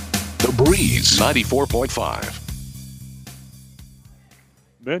 The Breeze 94.5.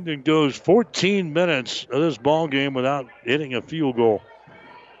 Minden goes 14 minutes of this ball game without hitting a field goal.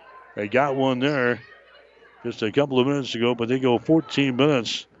 They got one there just a couple of minutes ago, but they go 14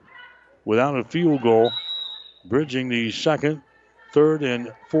 minutes without a field goal, bridging the second, third,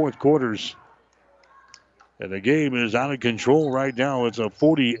 and fourth quarters. And the game is out of control right now. It's a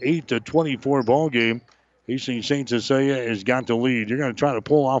 48-24 ball game. Hastings St. Cecilia has got the lead. You're going to try to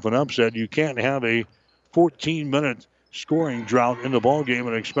pull off an upset. You can't have a 14-minute scoring drought in the ball game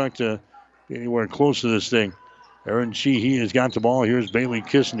and expect to be anywhere close to this thing. Aaron Sheehy has got the ball. Here's Bailey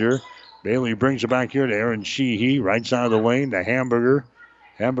Kissinger. Bailey brings it back here to Aaron Sheehy. Right side of the lane to Hamburger.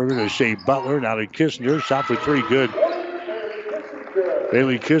 Hamburger to Shea Butler. Now to Kissinger. Shot for three. Good.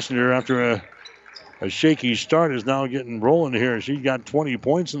 Bailey Kissinger, after a shaky start, is now getting rolling here. She got 20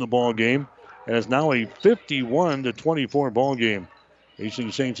 points in the ball game. And it's now a 51-24 ball game.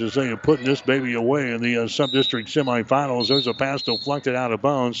 Hastings St. Cecilia putting this baby away in the sub-district semifinals. There's a pass deflected out of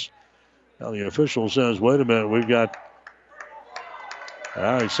bounds. Now the official says, wait a minute, we've got... All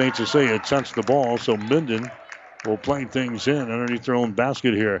right, St. Cecilia touched the ball, so Minden will play things in underneath their own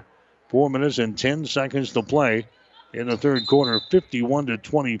basket here. 4 minutes and 10 seconds to play in the third quarter.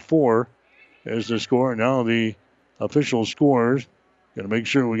 51-24 is the score. Now the official scores. Got to make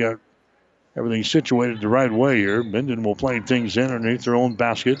sure we got everything situated the right way here. Minden will play things in underneath their own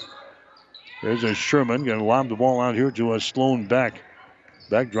basket. There's a Sherman. Going to lob the ball out here to a Sloan Beck.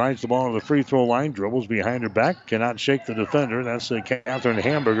 Beck drives the ball to the free throw line. Dribbles behind her back. Cannot shake the defender. That's the Catherine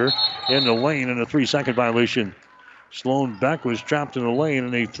Hamburger in the lane, and a 3-second violation. Sloan Beck was trapped in the lane,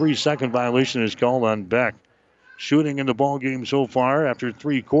 and a 3-second violation is called on Beck. Shooting in the ball game so far after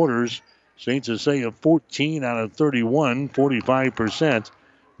three quarters. St. Cecilia 14 out of 31, 45%.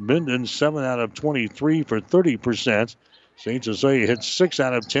 Minden 7 out of 23 for 30%. St. Cecilia hit 6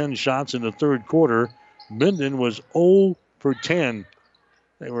 out of 10 shots in the third quarter. Minden was 0 for 10.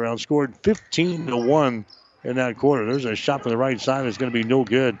 They were outscored 15-1 in that quarter. There's a shot from the right side. It's going to be no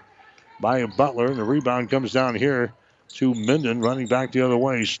good by Butler. And the rebound comes down here to Minden, running back the other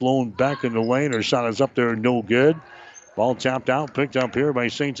way. Sloan back in the lane. Her shot is up there, no good. Ball tapped out, picked up here by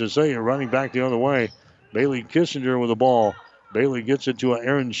St. Cecilia, running back the other way. Bailey Kissinger with the ball. Bailey gets it to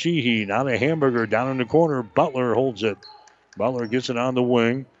Aaron Sheehy. Now to Hamburger down in the corner. Butler holds it. Butler gets it on the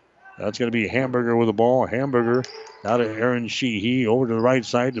wing. That's going to be Hamburger with the ball. Hamburger now to Aaron Sheehy. Over to the right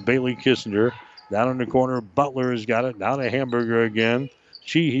side to Bailey Kissinger. Down in the corner. Butler has got it. Now to Hamburger again.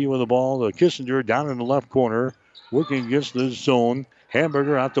 Sheehy with the ball to Kissinger down in the left corner. Working against the zone.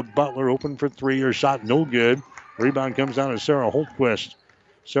 Hamburger out to Butler. Open for three. Her shot no good. Rebound comes down to Sarah Holtquist.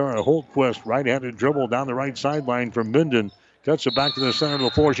 Sarah Holtquist, right-handed dribble down the right sideline from Minden. Cuts it back to the center of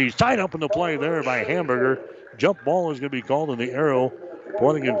the floor. She's tied up in the play there by Hamburger. Jump ball is going to be called in the arrow,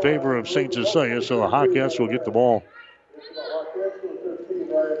 pointing in favor of St. Cecilia, so the Hawkettes will get the ball.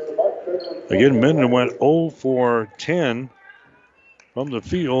 Again, Minden went 0 for 10 from the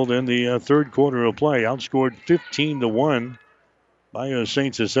field in the third quarter of play. Outscored 15-1 by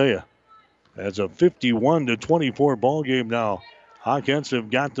St. Cecilia. That's a 51-24 ball game now. Hawkettes have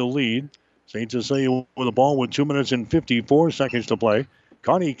got the lead. St. Cecilia with the ball with 2 minutes and 54 seconds to play.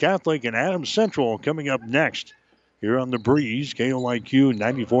 Kearney Catholic and Adams Central coming up next here on the Breeze. KOIQ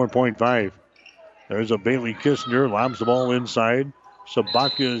 94.5. There's a Bailey Kissinger. Lobs the ball inside.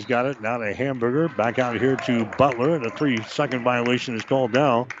 Sabatka has got it. Now to Hamburger. Back out here to Butler. And a 3-second violation is called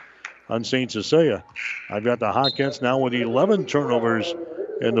now on St. Cecilia. I've got the Hawkettes now with 11 turnovers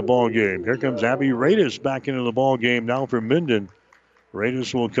in the ball game. Here comes Abby Radis back into the ball game now for Minden.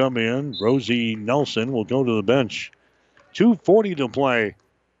 Radis will come in. Rosie Nelson will go to the bench. 2:40 to play.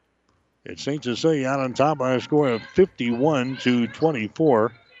 It's St. Cecilia out on top by a score of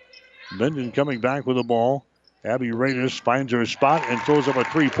 51-24. Minden coming back with the ball. Abby Radis finds her spot and throws up a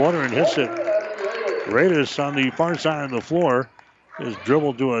three-pointer and hits it. Radis on the far side of the floor is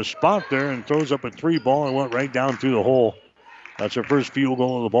dribbled to a spot there and throws up a three ball and went right down through the hole. That's her first field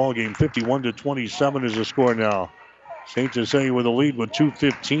goal of the ball game. 51-27 is the score now. St. Cecilia with a lead with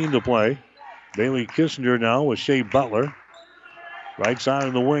 2:15 to play. Bailey Kissinger now with Shea Butler. Right side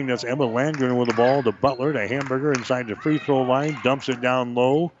of the wing, that's Emma Landgren with the ball. To Butler, to Hamburger inside the free throw line. Dumps it down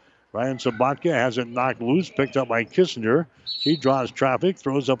low. Ryan Sabatka has it knocked loose. Picked up by Kissinger. She draws traffic.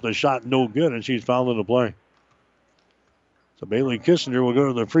 Throws up the shot. No good. And she's fouled in the play. So Bailey Kissinger will go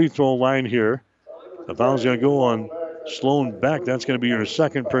to the free throw line here. The foul's going to go on Sloan Beck. That's going to be her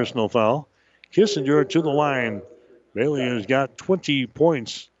second personal foul. Kissinger to the line. Bailey has got 20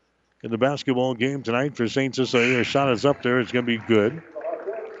 points in the basketball game tonight for St. Cecilia. Her shot is up there. It's going to be good.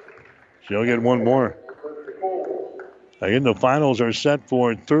 She'll get one more. Again, the finals are set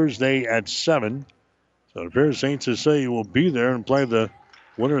for Thursday at 7. So it appears St. Cecilia will be there and play the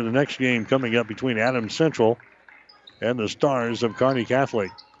winner of the next game coming up between Adams Central and the Stars of Kearney Catholic.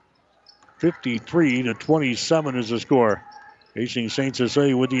 53-27 is the score. Facing St.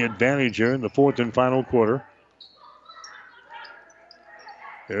 Cecilia with the advantage here in the fourth and final quarter.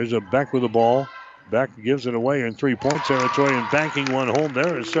 There's a Beck with the ball. Beck gives it away in three-point territory and banking one home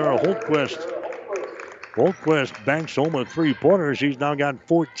there is Sarah Holtquist. Holtquist banks home a three-pointer. She's now got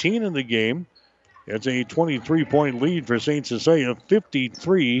 14 in the game. It's a 23-point lead for St. Cecilia,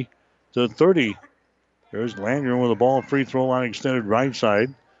 53-30. There's Landgren with the ball, free throw line extended right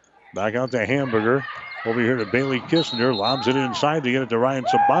side. Back out to Hamburger. Over here to Bailey Kissinger. Lobs it inside to get it to Ryan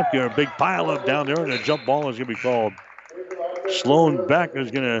Sabatka. A big pile up down there, and a jump ball is going to be called. Sloan Beck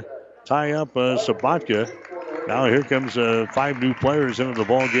is going to tie up Sabatka. Now here comes 5 new players into the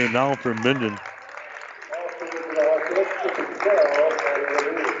ball game now for Minden.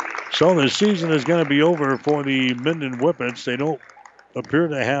 So the season is going to be over for the Minden Whippets. They don't appear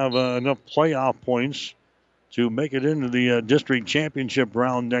to have enough playoff points to make it into the district championship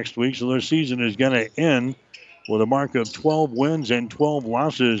round next week. So their season is going to end with a mark of 12 wins and 12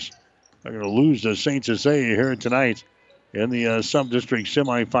 losses. They're going to lose to St. Cecilia here tonight in the sub-district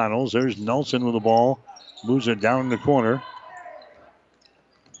semifinals. There's Nelson with the ball. Moves it down in the corner.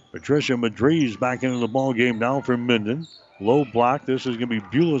 Patricia Madriz back into the ball game now for Minden. Low block. This is going to be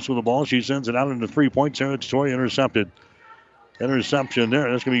Bulis with the ball. She sends it out into three-point territory. Intercepted. Interception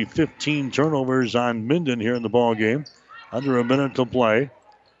there. That's going to be 15 turnovers on Minden here in the ball game. Under a minute to play.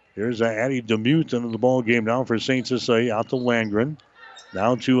 Here's Addie Demuth into the ball game now for St. Cecilia. Out to Landgren.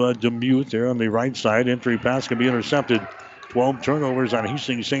 Now to Demuth there on the right side. Entry pass can be intercepted. 12 turnovers on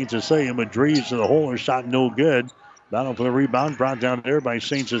Hastings St. Cecilia. Madriz to the hole. Her shot no good. Battle for the rebound. Brought down there by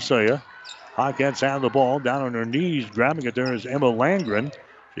St. Cecilia. Hawkettes have the ball. Down on her knees. Grabbing it there is Emma Landgren.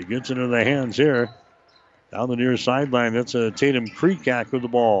 She gets into the hands here. Down the near sideline, that's Tatum Kreekak with the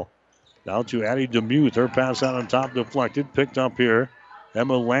ball. Down to Addie Demuth. Her pass out on top deflected. Picked up here.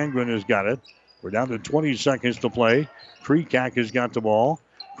 Emma Landgren has got it. We're down to 20 seconds to play. Kreekak has got the ball.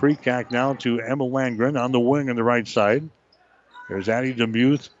 Kreekak now to Emma Landgren on the wing on the right side. There's Addie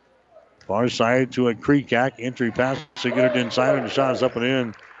Demuth. Far side to a Kreekak. Entry pass to get it inside, and the shot is up and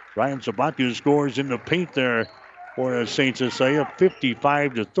in. Ryan Sabatka scores in the paint there for St. Cecilia.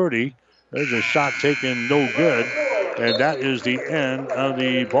 55-30. There's a shot taken, no good. And that is the end of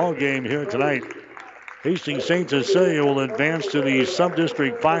the ball game here tonight. Hastings St. Cecilia will advance to the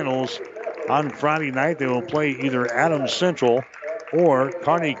sub-district finals on Friday night. They will play either Adams Central or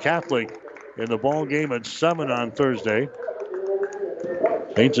Kearney Catholic in the ball game at 7 on Thursday.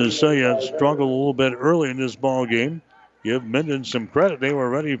 St. Cecilia struggled a little bit early in this ball game. Give Minden some credit. They were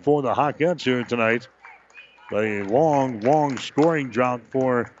ready for the Hawkettes here tonight. But a long scoring drought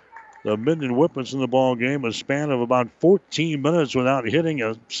for the Minden Whippets in the ball game, a span of about 14 minutes without hitting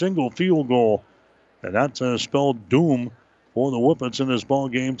a single field goal. And that spelled doom for the Whippets in this ball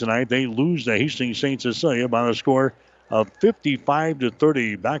game tonight. They lose to Hastings St. Cecilia by a score of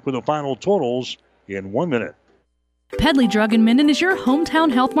 55-30. Back with the final totals in 1 minute. Pedley Drug in Minden is your hometown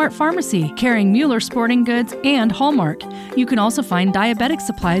Health Mart pharmacy, carrying Mueller sporting goods and Hallmark. You can also find diabetic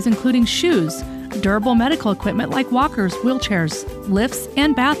supplies including shoes, durable medical equipment like walkers, wheelchairs, lifts,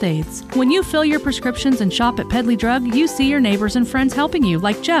 and bath aids. When you fill your prescriptions and shop at Pedley Drug, you see your neighbors and friends helping you,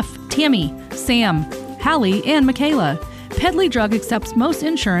 like Jeff, Tammy, Sam, Hallie, and Michaela. Pedley Drug accepts most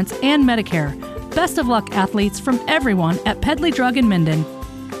insurance and Medicare. Best of luck, athletes, from everyone at Pedley Drug in Minden.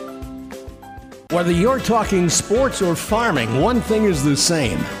 Whether you're talking sports or farming, one thing is the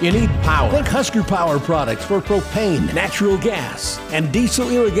same. You need power. Think Husker Power products for propane, natural gas, and diesel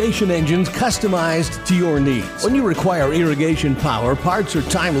irrigation engines customized to your needs. When you require irrigation power, parts, or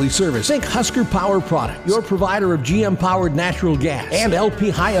timely service, think Husker Power products, your provider of GM-powered natural gas and LP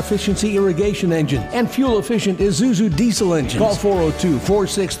high-efficiency irrigation engine and fuel-efficient Isuzu diesel engines. Call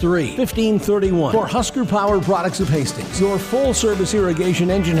 402-463-1531 for Husker Power products of Hastings, your full-service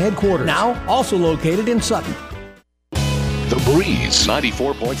irrigation engine headquarters. Now, also located in Sutton. The Breeze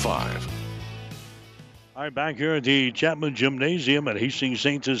 94.5. All right, back here at the Chapman Gymnasium at Hastings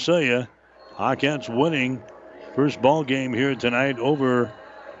St. Cecilia. Hawkins winning first ball game here tonight over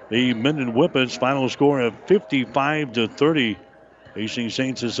the Minden Whippets. Final score of 55-30. Hastings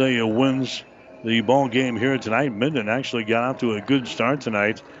St. Cecilia wins the ball game here tonight. Minden actually got out to a good start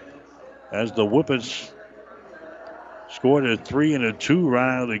tonight as the Whippets scored a 3 and a 2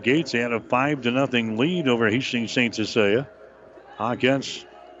 right out of the gates. They had a 5-0 lead over Hastings St. Cecilia. Hawkins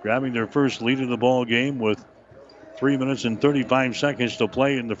grabbing their first lead of the ball game with 3 minutes and 35 seconds to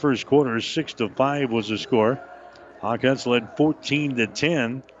play in the first quarter. 6-5 was the score. Hawkins led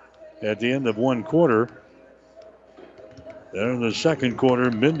 14-10 at the end of one quarter. Then in the second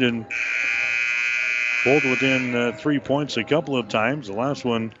quarter, Minden pulled within 3 points a couple of times. The last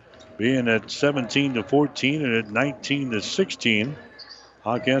one being at 17-14 and at 19-16.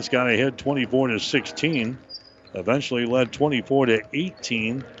 Hawkins got ahead 24-16. Eventually led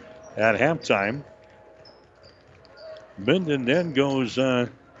 24-18 at halftime. Minden then goes on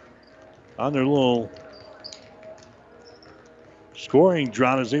their little scoring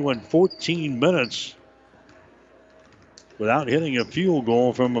drought as they went 14 minutes without hitting a field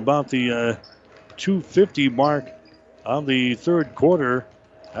goal from about the 2:50 mark of the third quarter.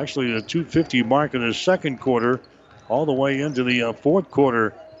 Actually, the 2:50 mark of the second quarter, all the way into the fourth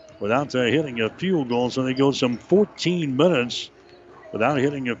quarter without hitting a field goal. So they go some 14 minutes without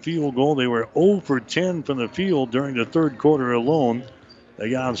hitting a field goal. They were 0 for 10 from the field during the third quarter alone.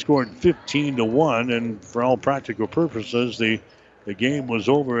 They got outscored 15-1, and for all practical purposes, the game was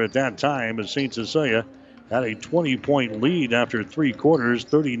over at that time as St. Cecilia had a 20-point lead after three quarters,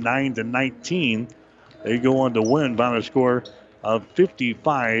 39-19. They go on to win by a score of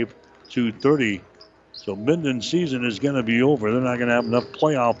 55-30. So Minden's season is going to be over. They're not going to have enough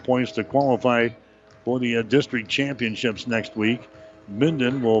playoff points to qualify for the district championships next week.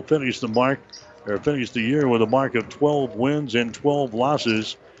 Minden will finish the year with a mark of 12 wins and 12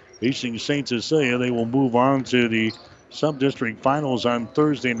 losses. Facing St. Cecilia, they will move on to the sub-district finals on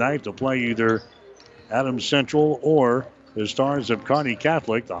Thursday night to play either Adams Central or the Stars of Kearney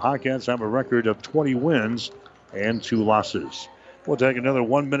Catholic. The Hawkins have a record of 20 wins and 2 losses. We'll take another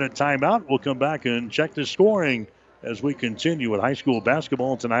 1-minute timeout. We'll come back and check the scoring as we continue with high school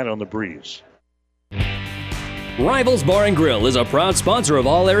basketball tonight on the Breeze. Rivals Bar and Grill is a proud sponsor of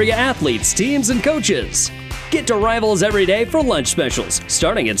all area athletes, teams, and coaches. Get to Rivals every day for lunch specials,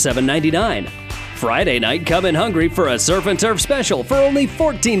 starting at $7.99. Friday night, come in hungry for a surf and turf special for only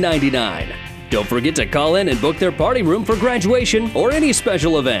 $14.99. Don't forget to call in and book their party room for graduation or any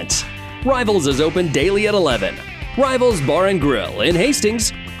special event. Rivals is open daily at 11. Rivals Bar and Grill in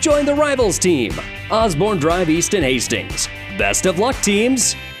Hastings. Join the Rivals team. Osborne Drive East in Hastings. Best of luck,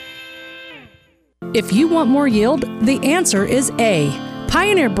 teams. If you want more yield, the answer is A.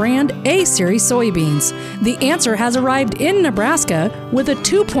 Pioneer brand A-Series soybeans. The answer has arrived in Nebraska with a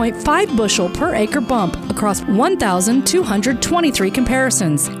 2.5 bushel per acre bump across 1,223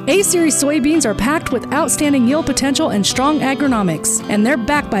 comparisons. A-Series soybeans are packed with outstanding yield potential and strong agronomics, and they're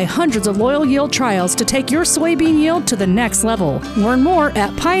backed by hundreds of loyal yield trials to take your soybean yield to the next level. Learn more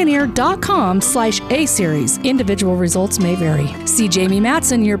at pioneer.com/A-Series. Individual results may vary. See Jamie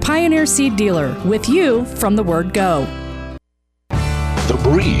Matson, your Pioneer seed dealer, with you from the word go. The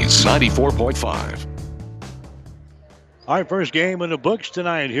Breeze 94.5. All right, first game in the books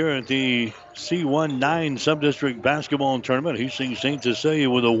tonight here at the C19 Sub-District Basketball Tournament. Hastings St. Cecilia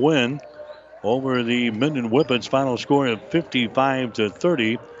with a win over the Minden Whippets. Final score of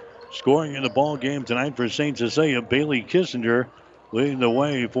 55-30. Scoring in the ball game tonight for St. Cecilia, Bailey Kissinger leading the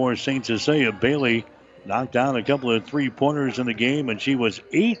way for St. Cecilia. Bailey knocked down a couple of three-pointers in the game, and she was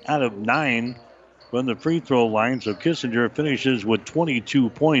 8 out of 9 from the free throw line. So Kissinger finishes with 22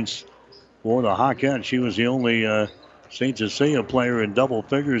 points for the Hawkins. She was the only St. Cecilia player in double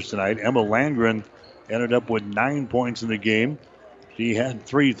figures tonight. Emma Landgren ended up with 9 points in the game. She had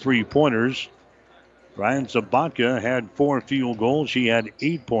 3 3-pointers. Ryan Sabatka had 4 field goals. She had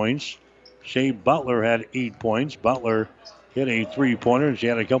 8 points. Shea Butler had 8 points. Butler hit a 3-pointer. She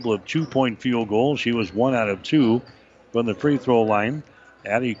had a couple of 2-point field goals. She was 1 out of 2 from the free throw line.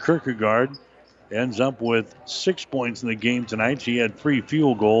 Addie Kierkegaard ends up with 6 points in the game tonight. She had 3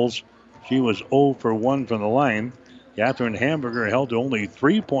 field goals. She was 0 for 1 from the line. Catherine Hamburger held to only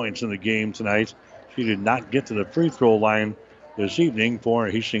 3 points in the game tonight. She did not get to the free throw line this evening for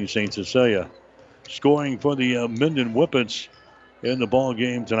Hastings St. Cecilia. Scoring for the Minden Whippets in the ball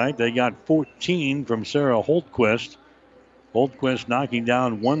game tonight, they got 14 from Sarah Holtquist. Holtquist knocking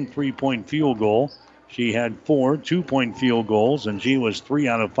down 1 3-point field goal. She had 4 2-point field goals, and she was 3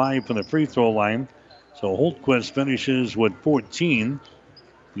 out of 5 from the free throw line. So Holtquist finishes with 14.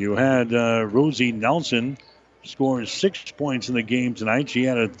 You had Rosie Nelson score 6 points in the game tonight. She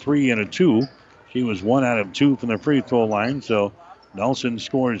had a 3 and a 2. She was 1 out of 2 from the free throw line, so Nelson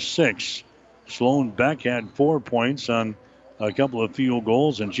scored 6. Sloan Beck had 4 points on a couple of field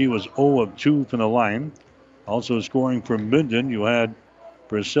goals, and she was 0 of 2 from the line. Also scoring for Minden, you had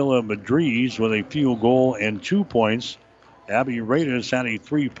Priscilla Madriz with a field goal and 2 points. Abby Raiders had a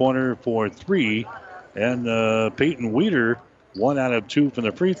 3-pointer for 3. And Peyton Weeder, 1 out of 2 from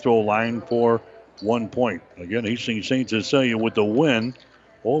the free throw line for 1 point. Again, Hastings St. Cecilia with the win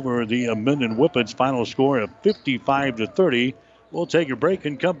over the Minden Whippets. Final score of 55-30. We'll take a break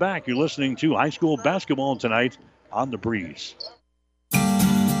and come back. You're listening to high school basketball tonight on The Breeze.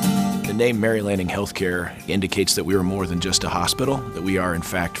 The name Mary Lanning Healthcare indicates that we are more than just a hospital, that we are in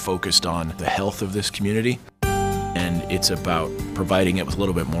fact focused on the health of this community. And it's about providing it with a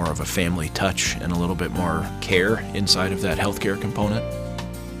little bit more of a family touch and a little bit more care inside of that healthcare component.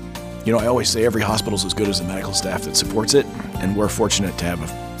 You know, I always say every hospital is as good as the medical staff that supports it, and we're fortunate to have a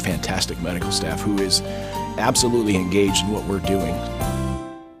fantastic medical staff who is absolutely engaged in what we're doing.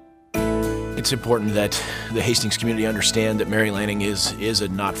 It's important that the Hastings community understand that Mary Lanning is a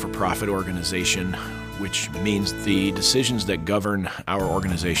not-for-profit organization, which means the decisions that govern our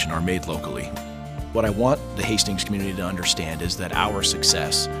organization are made locally. What I want the Hastings community to understand is that our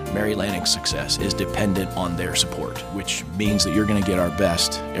success, Mary Lanning's success, is dependent on their support, which means that you're going to get our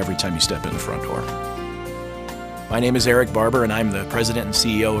best every time you step in the front door. My name is Eric Barber, and I'm the president and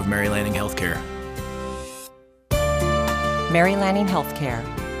CEO of Mary Lanning Healthcare. Mary Lanning Healthcare.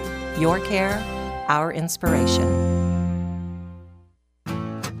 Your care, our inspiration.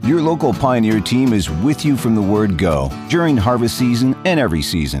 Your local Pioneer team is with you from the word go during harvest season and every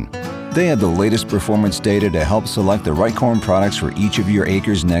season. They have the latest performance data to help select the right corn products for each of your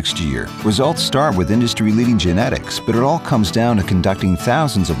acres next year. Results start with industry-leading genetics, but it all comes down to conducting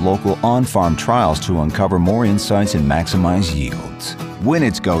thousands of local on-farm trials to uncover more insights and maximize yields. When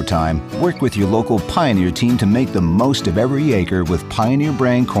it's go time, work with your local Pioneer team to make the most of every acre with Pioneer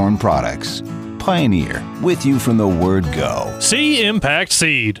brand corn products. Pioneer, with you from the word go. See Impact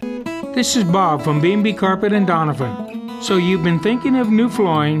Seed. This is Bob from B&B Carpet and Donovan. So you've been thinking of new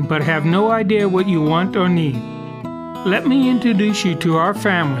flooring but have no idea what you want or need. Let me introduce you to our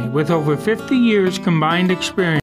family with over 50 years combined experience.